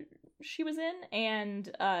she was in,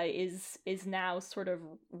 and is now sort of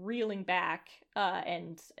reeling back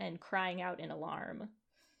and crying out in alarm.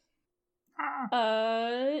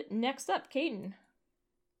 Next up, Caden.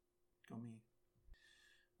 Go me.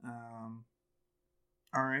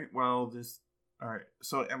 All right. Well, all right.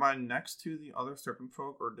 So, am I next to the other serpent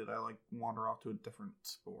folk, or did I wander off to a different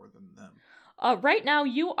spore than them? Right now,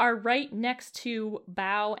 you are right next to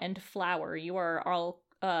Bough and Flower. You are all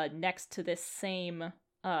next to this same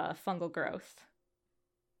fungal growth.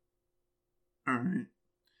 Alright.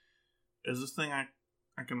 Is this thing I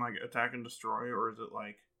can attack and destroy, or is it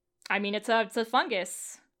I mean, it's a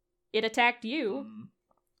fungus. It attacked you.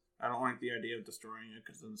 I don't like the idea of destroying it,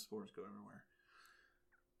 because then the spores go everywhere.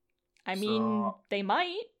 I mean, they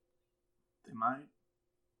might. They might.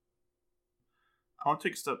 I want to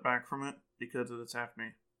take a step back from it, because it attacked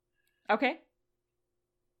me. Okay.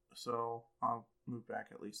 So, I'll move back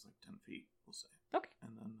at least 10 feet, we'll say. Okay.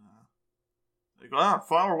 And then,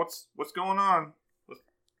 Flower, what's going on?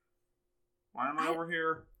 Why am I over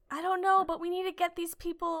here? I don't know, but we need to get these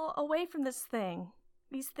people away from this thing.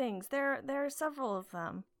 These things. There are several of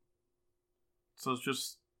them. So it's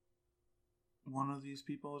just one of these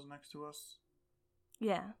people is next to us?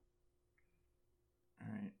 Yeah.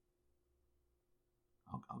 Alright.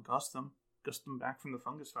 I'll gust them. Gust them back from the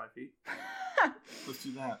fungus 5 feet. Let's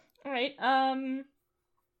do that. Alright,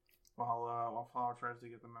 While Flower tries to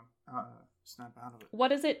get them snap out of it.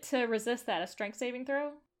 What is it to resist that? A strength saving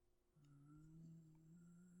throw?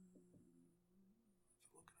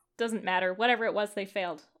 Doesn't matter. Whatever it was, they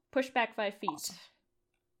failed. Push back 5 feet. Awesome.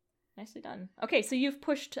 Nicely done. Okay, so you've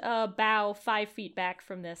pushed Bough 5 feet back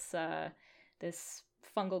from this this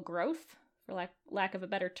fungal growth, for lack of a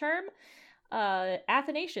better term.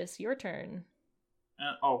 Athanasius, your turn.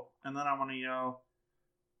 And then I want to yell,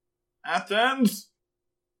 Athens!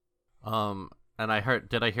 And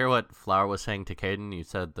did I hear what Flower was saying to Caden? You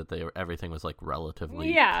said that everything was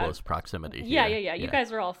relatively close proximity here. Yeah. You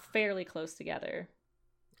guys are all fairly close together.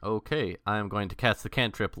 Okay, I am going to cast the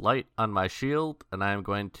cantrip Light on my shield, and I am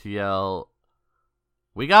going to yell,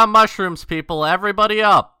 "We got mushrooms, people! Everybody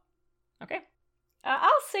up!" Okay. I'll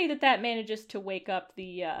say that manages to wake up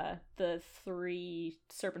the 3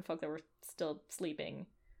 serpent folk that were still sleeping.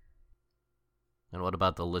 And what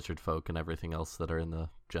about the lizard folk and everything else that are in the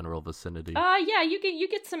general vicinity? Yeah, you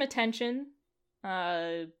get some attention.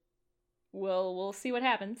 We'll see what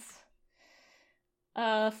happens.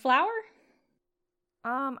 Flower?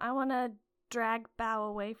 I want to drag Bough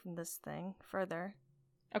away from this thing further.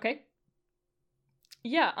 Okay.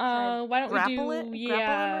 Yeah, why don't we do grapple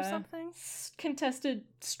him or something? Contested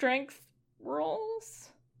strength rolls?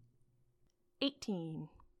 18.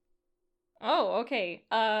 Oh, okay.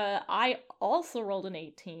 I also rolled an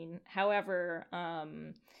 18. However,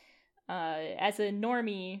 as a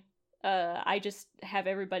normie, I just have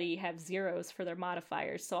everybody have zeros for their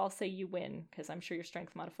modifiers, so I'll say you win, because I'm sure your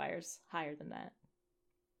strength modifier's higher than that.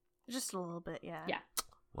 Just a little bit, yeah. Yeah.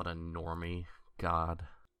 What a normie. God.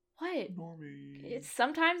 What? Normie. It's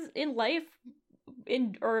sometimes in life,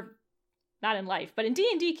 not in life, but in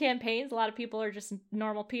D&D campaigns, a lot of people are just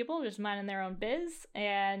normal people, just minding their own biz,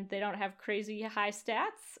 and they don't have crazy high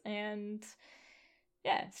stats, and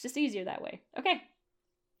yeah, it's just easier that way. Okay.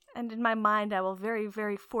 And in my mind, I will very,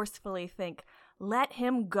 very forcefully think, let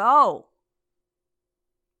him go.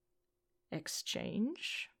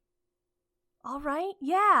 Exchange? All right,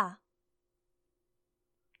 yeah.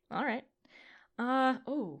 All right.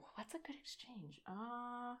 What's a good exchange?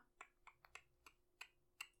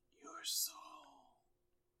 Your soul.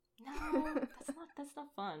 No, that's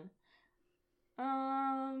not fun.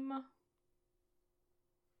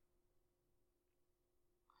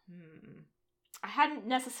 I hadn't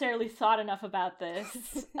necessarily thought enough about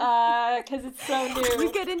this, because it's so new.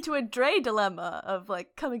 You get into a Dre dilemma of,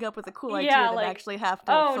 like, coming up with a cool idea that actually have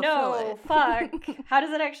to fulfill it. Fuck. How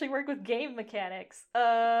does it actually work with game mechanics?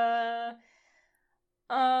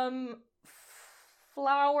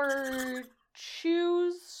 Flower,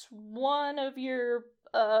 choose one of your,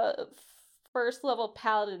 first level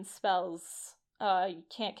paladin spells. You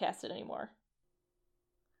can't cast it anymore.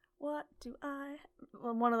 What do I...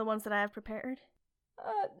 Well, one of the ones that I have prepared?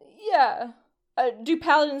 Yeah. Do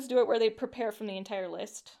paladins do it where they prepare from the entire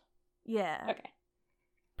list? Yeah. Okay.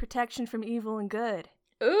 Protection from evil and good.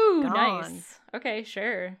 Ooh, Gone. Nice. Okay,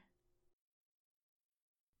 sure.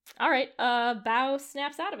 Alright, Bao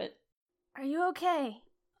snaps out of it. Are you okay?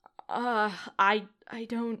 I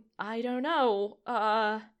don't know.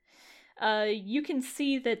 You can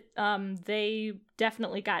see that, they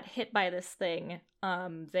definitely got hit by this thing.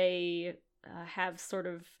 They have sort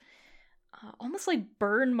of almost like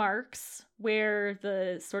burn marks where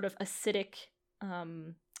the sort of acidic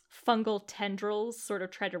fungal tendrils sort of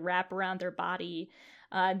try to wrap around their body.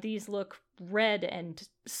 These look red and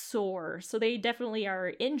sore, so they definitely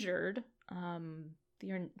are injured.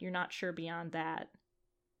 You're not sure beyond that.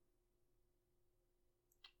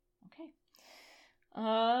 Okay.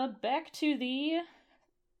 Back to the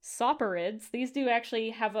Sauperids. These do actually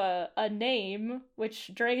have a name,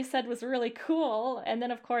 which Dre said was really cool, and then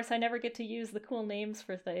of course I never get to use the cool names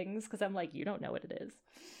for things, because I'm like, you don't know what it is.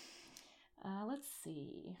 Let's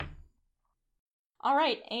see.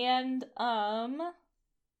 Alright, and, yeah,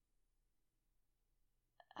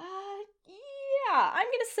 I'm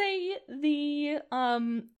gonna say the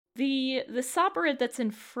Sauperid that's in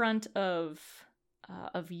front of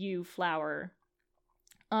you, Flower,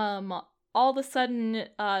 all of a sudden,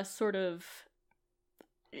 sort of,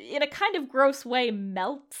 in a kind of gross way,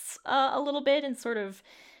 melts a little bit and sort of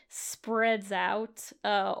spreads out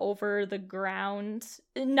over the ground,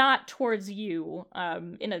 not towards you,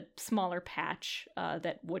 in a smaller patch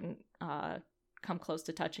that wouldn't come close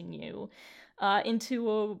to touching you,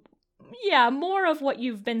 into more of what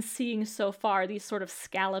you've been seeing so far, these sort of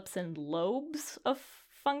scallops and lobes of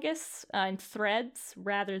fungus and threads,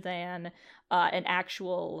 rather than an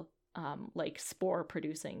actual like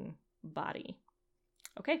spore-producing body.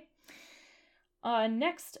 Okay.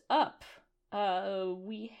 Next up,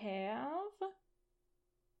 we have...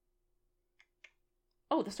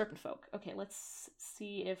 Oh, the Serpent Folk. Okay, let's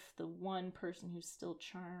see if the one person who's still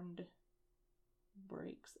charmed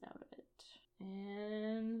breaks out of it.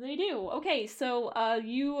 And they do. Okay, so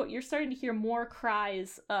you're starting to hear more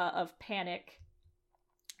cries of panic.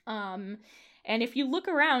 And if you look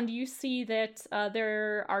around, you see that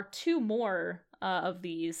there are two more of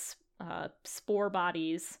these spore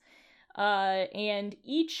bodies, and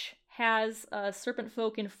each has a serpent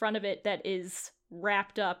folk in front of it that is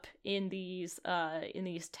wrapped up in these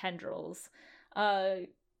tendrils.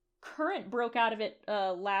 Current broke out of it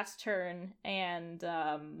last turn and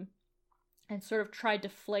sort of tried to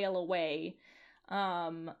flail away.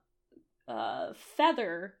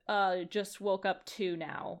 Feather just woke up too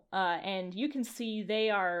now, and you can see they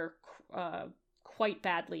are quite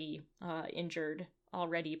badly injured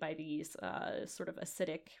already by these sort of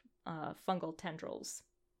acidic fungal tendrils.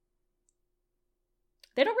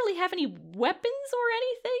 They don't really have any weapons or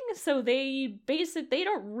anything, so they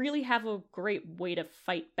don't really have a great way to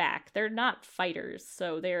fight back. They're not fighters,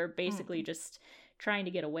 so they're basically just trying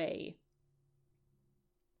to get away.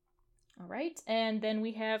 All right, and then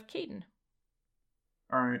we have Caden.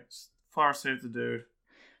 All right, Flower saved the dude.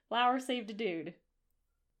 Flower saved a dude.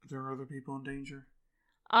 Are there other people in danger?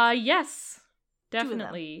 Yes,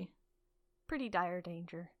 definitely. Pretty dire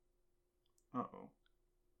danger. Uh-oh.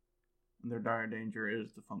 And their dire danger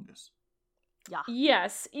is the fungus. Yeah.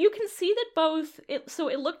 Yes, you can see that both. So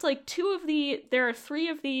it looked like there are three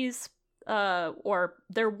of these, or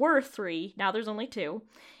there were three. Now there's only two.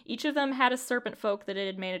 Each of them had a serpent folk that it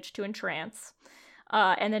had managed to entrance,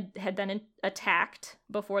 and then had then attacked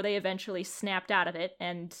before they eventually snapped out of it.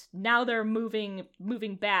 And now they're moving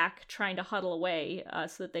back, trying to huddle away,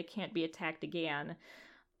 so that they can't be attacked again.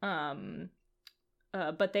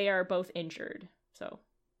 But they are both injured. So.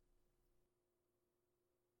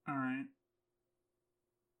 All right.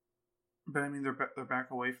 But I mean, they're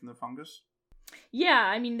back away from the fungus. Yeah,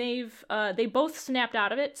 I mean they both snapped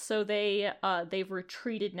out of it, so they've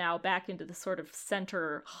retreated now back into the sort of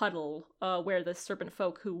center huddle where the serpent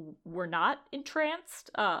folk who were not entranced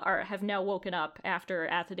have now woken up after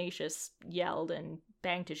Athanasius yelled and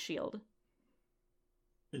banged his shield.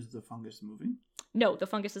 Is the fungus moving? No, the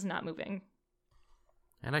fungus is not moving.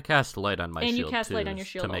 And I cast light on my shield, you cast too, light on your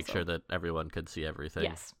shield to make also. sure that everyone could see everything.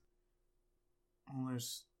 Yes. Well,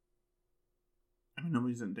 I mean,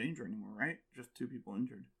 nobody's in danger anymore, right? Just 2 people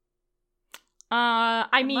injured.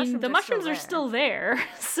 I mean, the mushrooms are still there,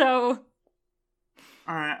 so...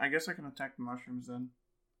 Alright, I guess I can attack the mushrooms then.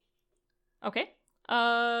 Okay.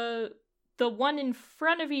 The one in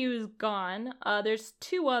front of you is gone. There's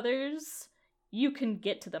 2 others. You can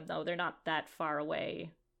get to them, though. They're not that far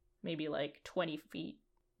away. Maybe, 20 feet.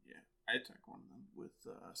 Yeah, I attack one of them with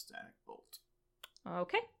a static bolt.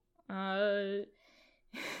 Okay.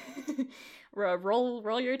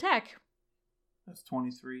 Roll your attack. That's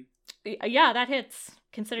 23. Yeah, that hits,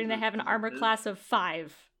 considering they have an armor class of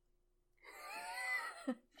 5.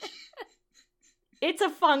 It's a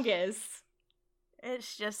fungus.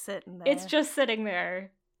 It's just sitting there. It's just sitting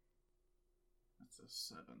there. That's a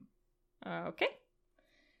 7. Okay.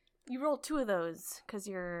 You roll 2 of those, because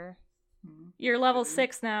you're... You're level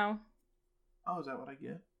 6 now. Oh, is that what I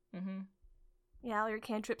get? Mm-hmm. Yeah, all your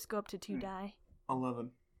cantrips go up to 2 die.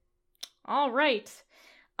 11. All right.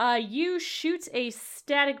 You shoot a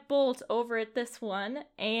static bolt over at this one,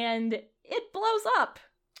 and it blows up.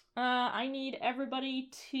 I need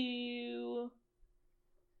everybody to...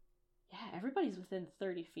 Yeah, everybody's within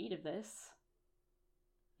 30 feet of this.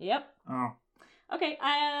 Yep. Oh. Okay,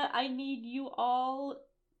 I need you all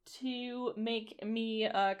to make me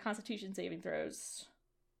Constitution saving throws.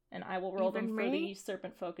 And I will roll Even them for me? the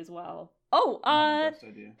serpent folk as well. Oh, Best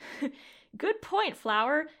idea. good point,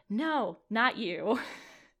 Flower. No, not you.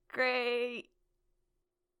 Great.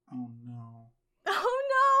 Oh no.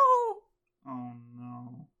 Oh no! Oh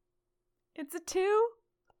no. It's a 2?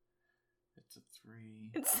 It's a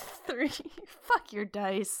 3. It's 3. Fuck your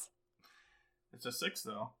dice. It's a 6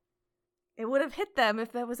 though. It would have hit them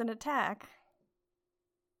if that was an attack.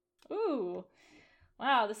 Ooh.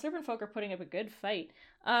 Wow, the serpent folk are putting up a good fight.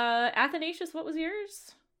 Athanasius, what was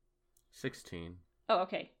yours? 16. Oh,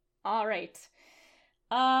 okay. All right.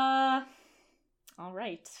 All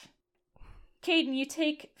right. Caden, you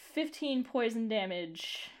take 15 poison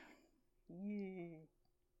damage.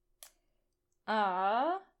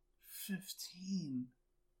 15.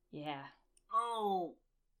 Yeah. Oh.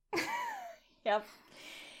 Yep.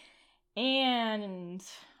 And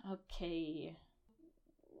okay,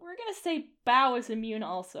 we're gonna say Bao is immune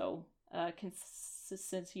also,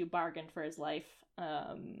 since you bargained for his life.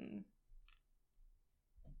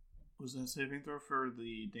 Was that saving throw for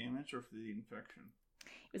the damage or for the infection?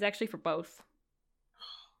 It was actually for both.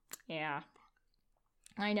 Yeah.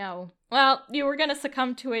 I know. Well, you were gonna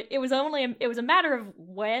succumb to it. It was a matter of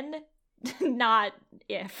when, not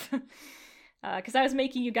if. Because I was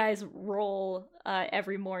making you guys roll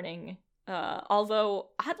every morning. Although,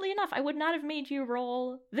 oddly enough, I would not have made you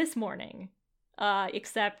roll this morning.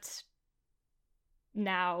 Except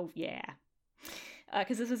now, yeah.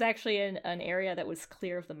 Because this was actually an area that was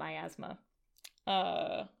clear of the miasma.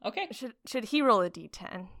 Okay. Should he roll a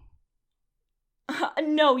d10?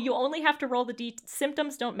 No, you only have to roll the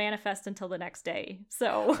symptoms don't manifest until the next day.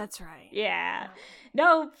 So That's right. yeah.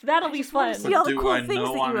 No, that'll be fun. See all the do cool I things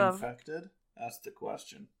know that you I'm have. infected? That's the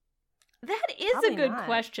question. That is Probably a good not.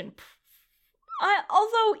 question.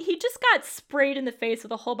 Although he just got sprayed in the face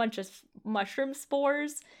with a whole bunch of mushroom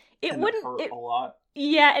spores, it And wouldn't. hurt a lot.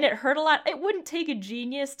 Yeah, and it hurt a lot. It wouldn't take a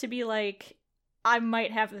genius to be like, I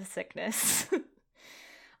might have the sickness.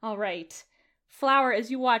 All right. Flower, as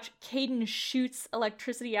you watch, Caden shoots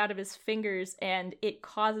electricity out of his fingers, and it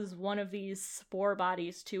causes one of these spore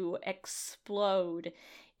bodies to explode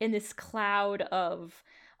in this cloud of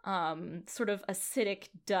sort of acidic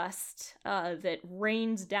dust that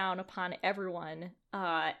rains down upon everyone.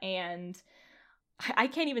 And I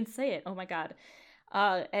can't even say it. Oh my god.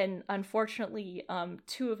 And unfortunately,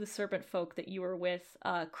 2 of the serpent folk that you were with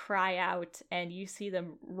cry out, and you see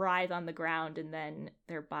them writhe on the ground, and then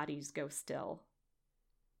their bodies go still.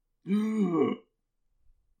 Oh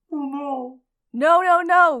no.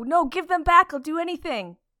 No, give them back. I'll do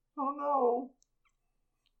anything. Oh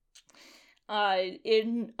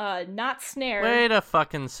Not Snare. Wait a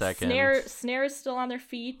fucking second. Snare is still on their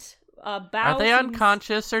feet. Bao Are they seems-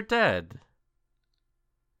 unconscious or dead?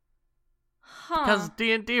 Huh. Because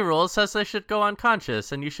D&D rules says they should go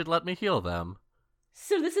unconscious, and you should let me heal them.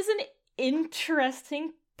 So this is an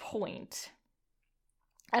interesting point.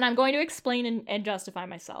 And I'm going to explain and justify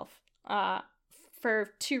myself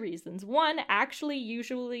for two reasons. One, actually,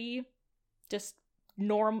 usually just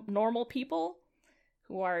normal people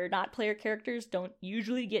who are not player characters don't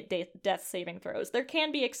usually get death saving throws. There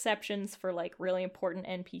can be exceptions for like really important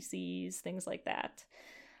NPCs, things like that.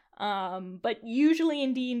 But usually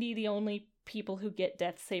in D&D, the only people who get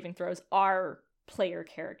death saving throws are player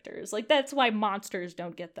characters. Like, that's why monsters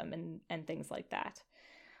don't get them and things like that.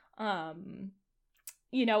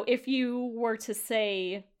 You know, if you were to,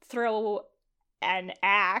 say, throw an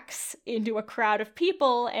axe into a crowd of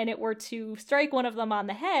people and it were to strike one of them on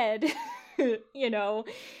the head, you know,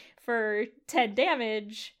 for 10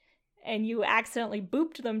 damage, and you accidentally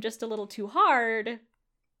booped them just a little too hard,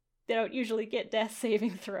 they don't usually get death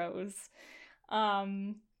saving throws.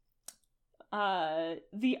 The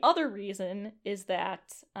other reason is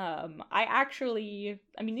that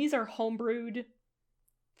these are homebrewed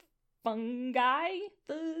fungi,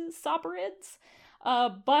 the Saurids,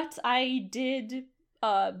 but I did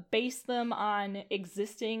base them on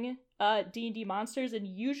existing D&D monsters, and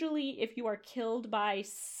usually if you are killed by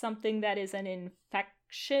something that is an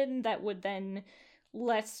infection that would then,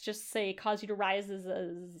 let's just say, cause you to rise as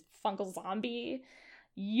a fungal zombie,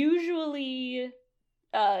 usually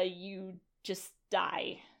you just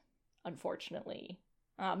die, unfortunately.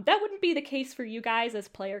 That wouldn't be the case for you guys as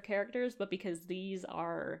player characters, but because these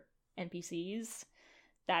are NPCs,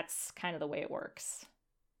 that's kind of the way it works.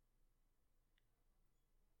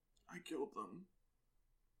 I killed them.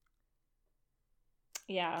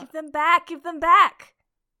 Yeah. Give them back! Give them back!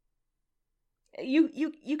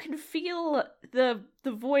 You can feel the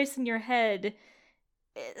voice in your head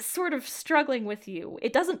sort of struggling with you.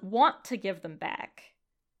 It doesn't want to give them back.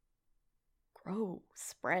 Grow,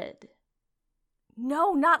 spread.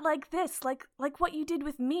 No, not like this. Like what you did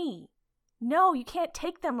with me. No, you can't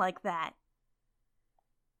take them like that.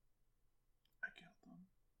 I killed them.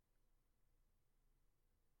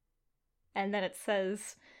 And then it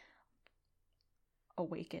says,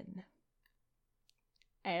 awaken.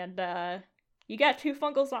 And, you got 2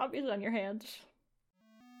 fungal zombies on your hands.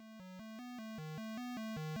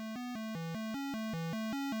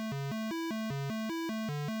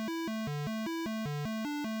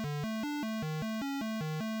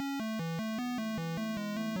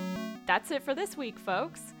 That's it for this week,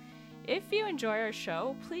 folks. If you enjoy our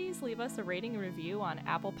show, please leave us a rating and review on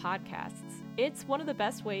Apple Podcasts. It's one of the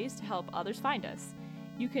best ways to help others find us.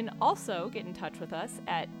 You can also get in touch with us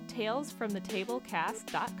at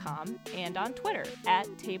talesfromthetablecast.com and on Twitter at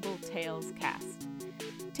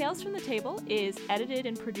TableTalesCast. Tales from the Table is edited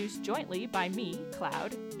and produced jointly by me,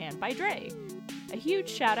 Cloud, and by Dre. A huge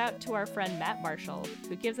shout out to our friend Matt Marshall,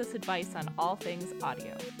 who gives us advice on all things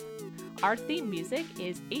audio. Our theme music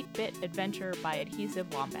is 8-Bit Adventure by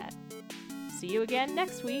Adhesive Wombat. See you again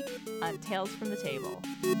next week on Tales from the Table.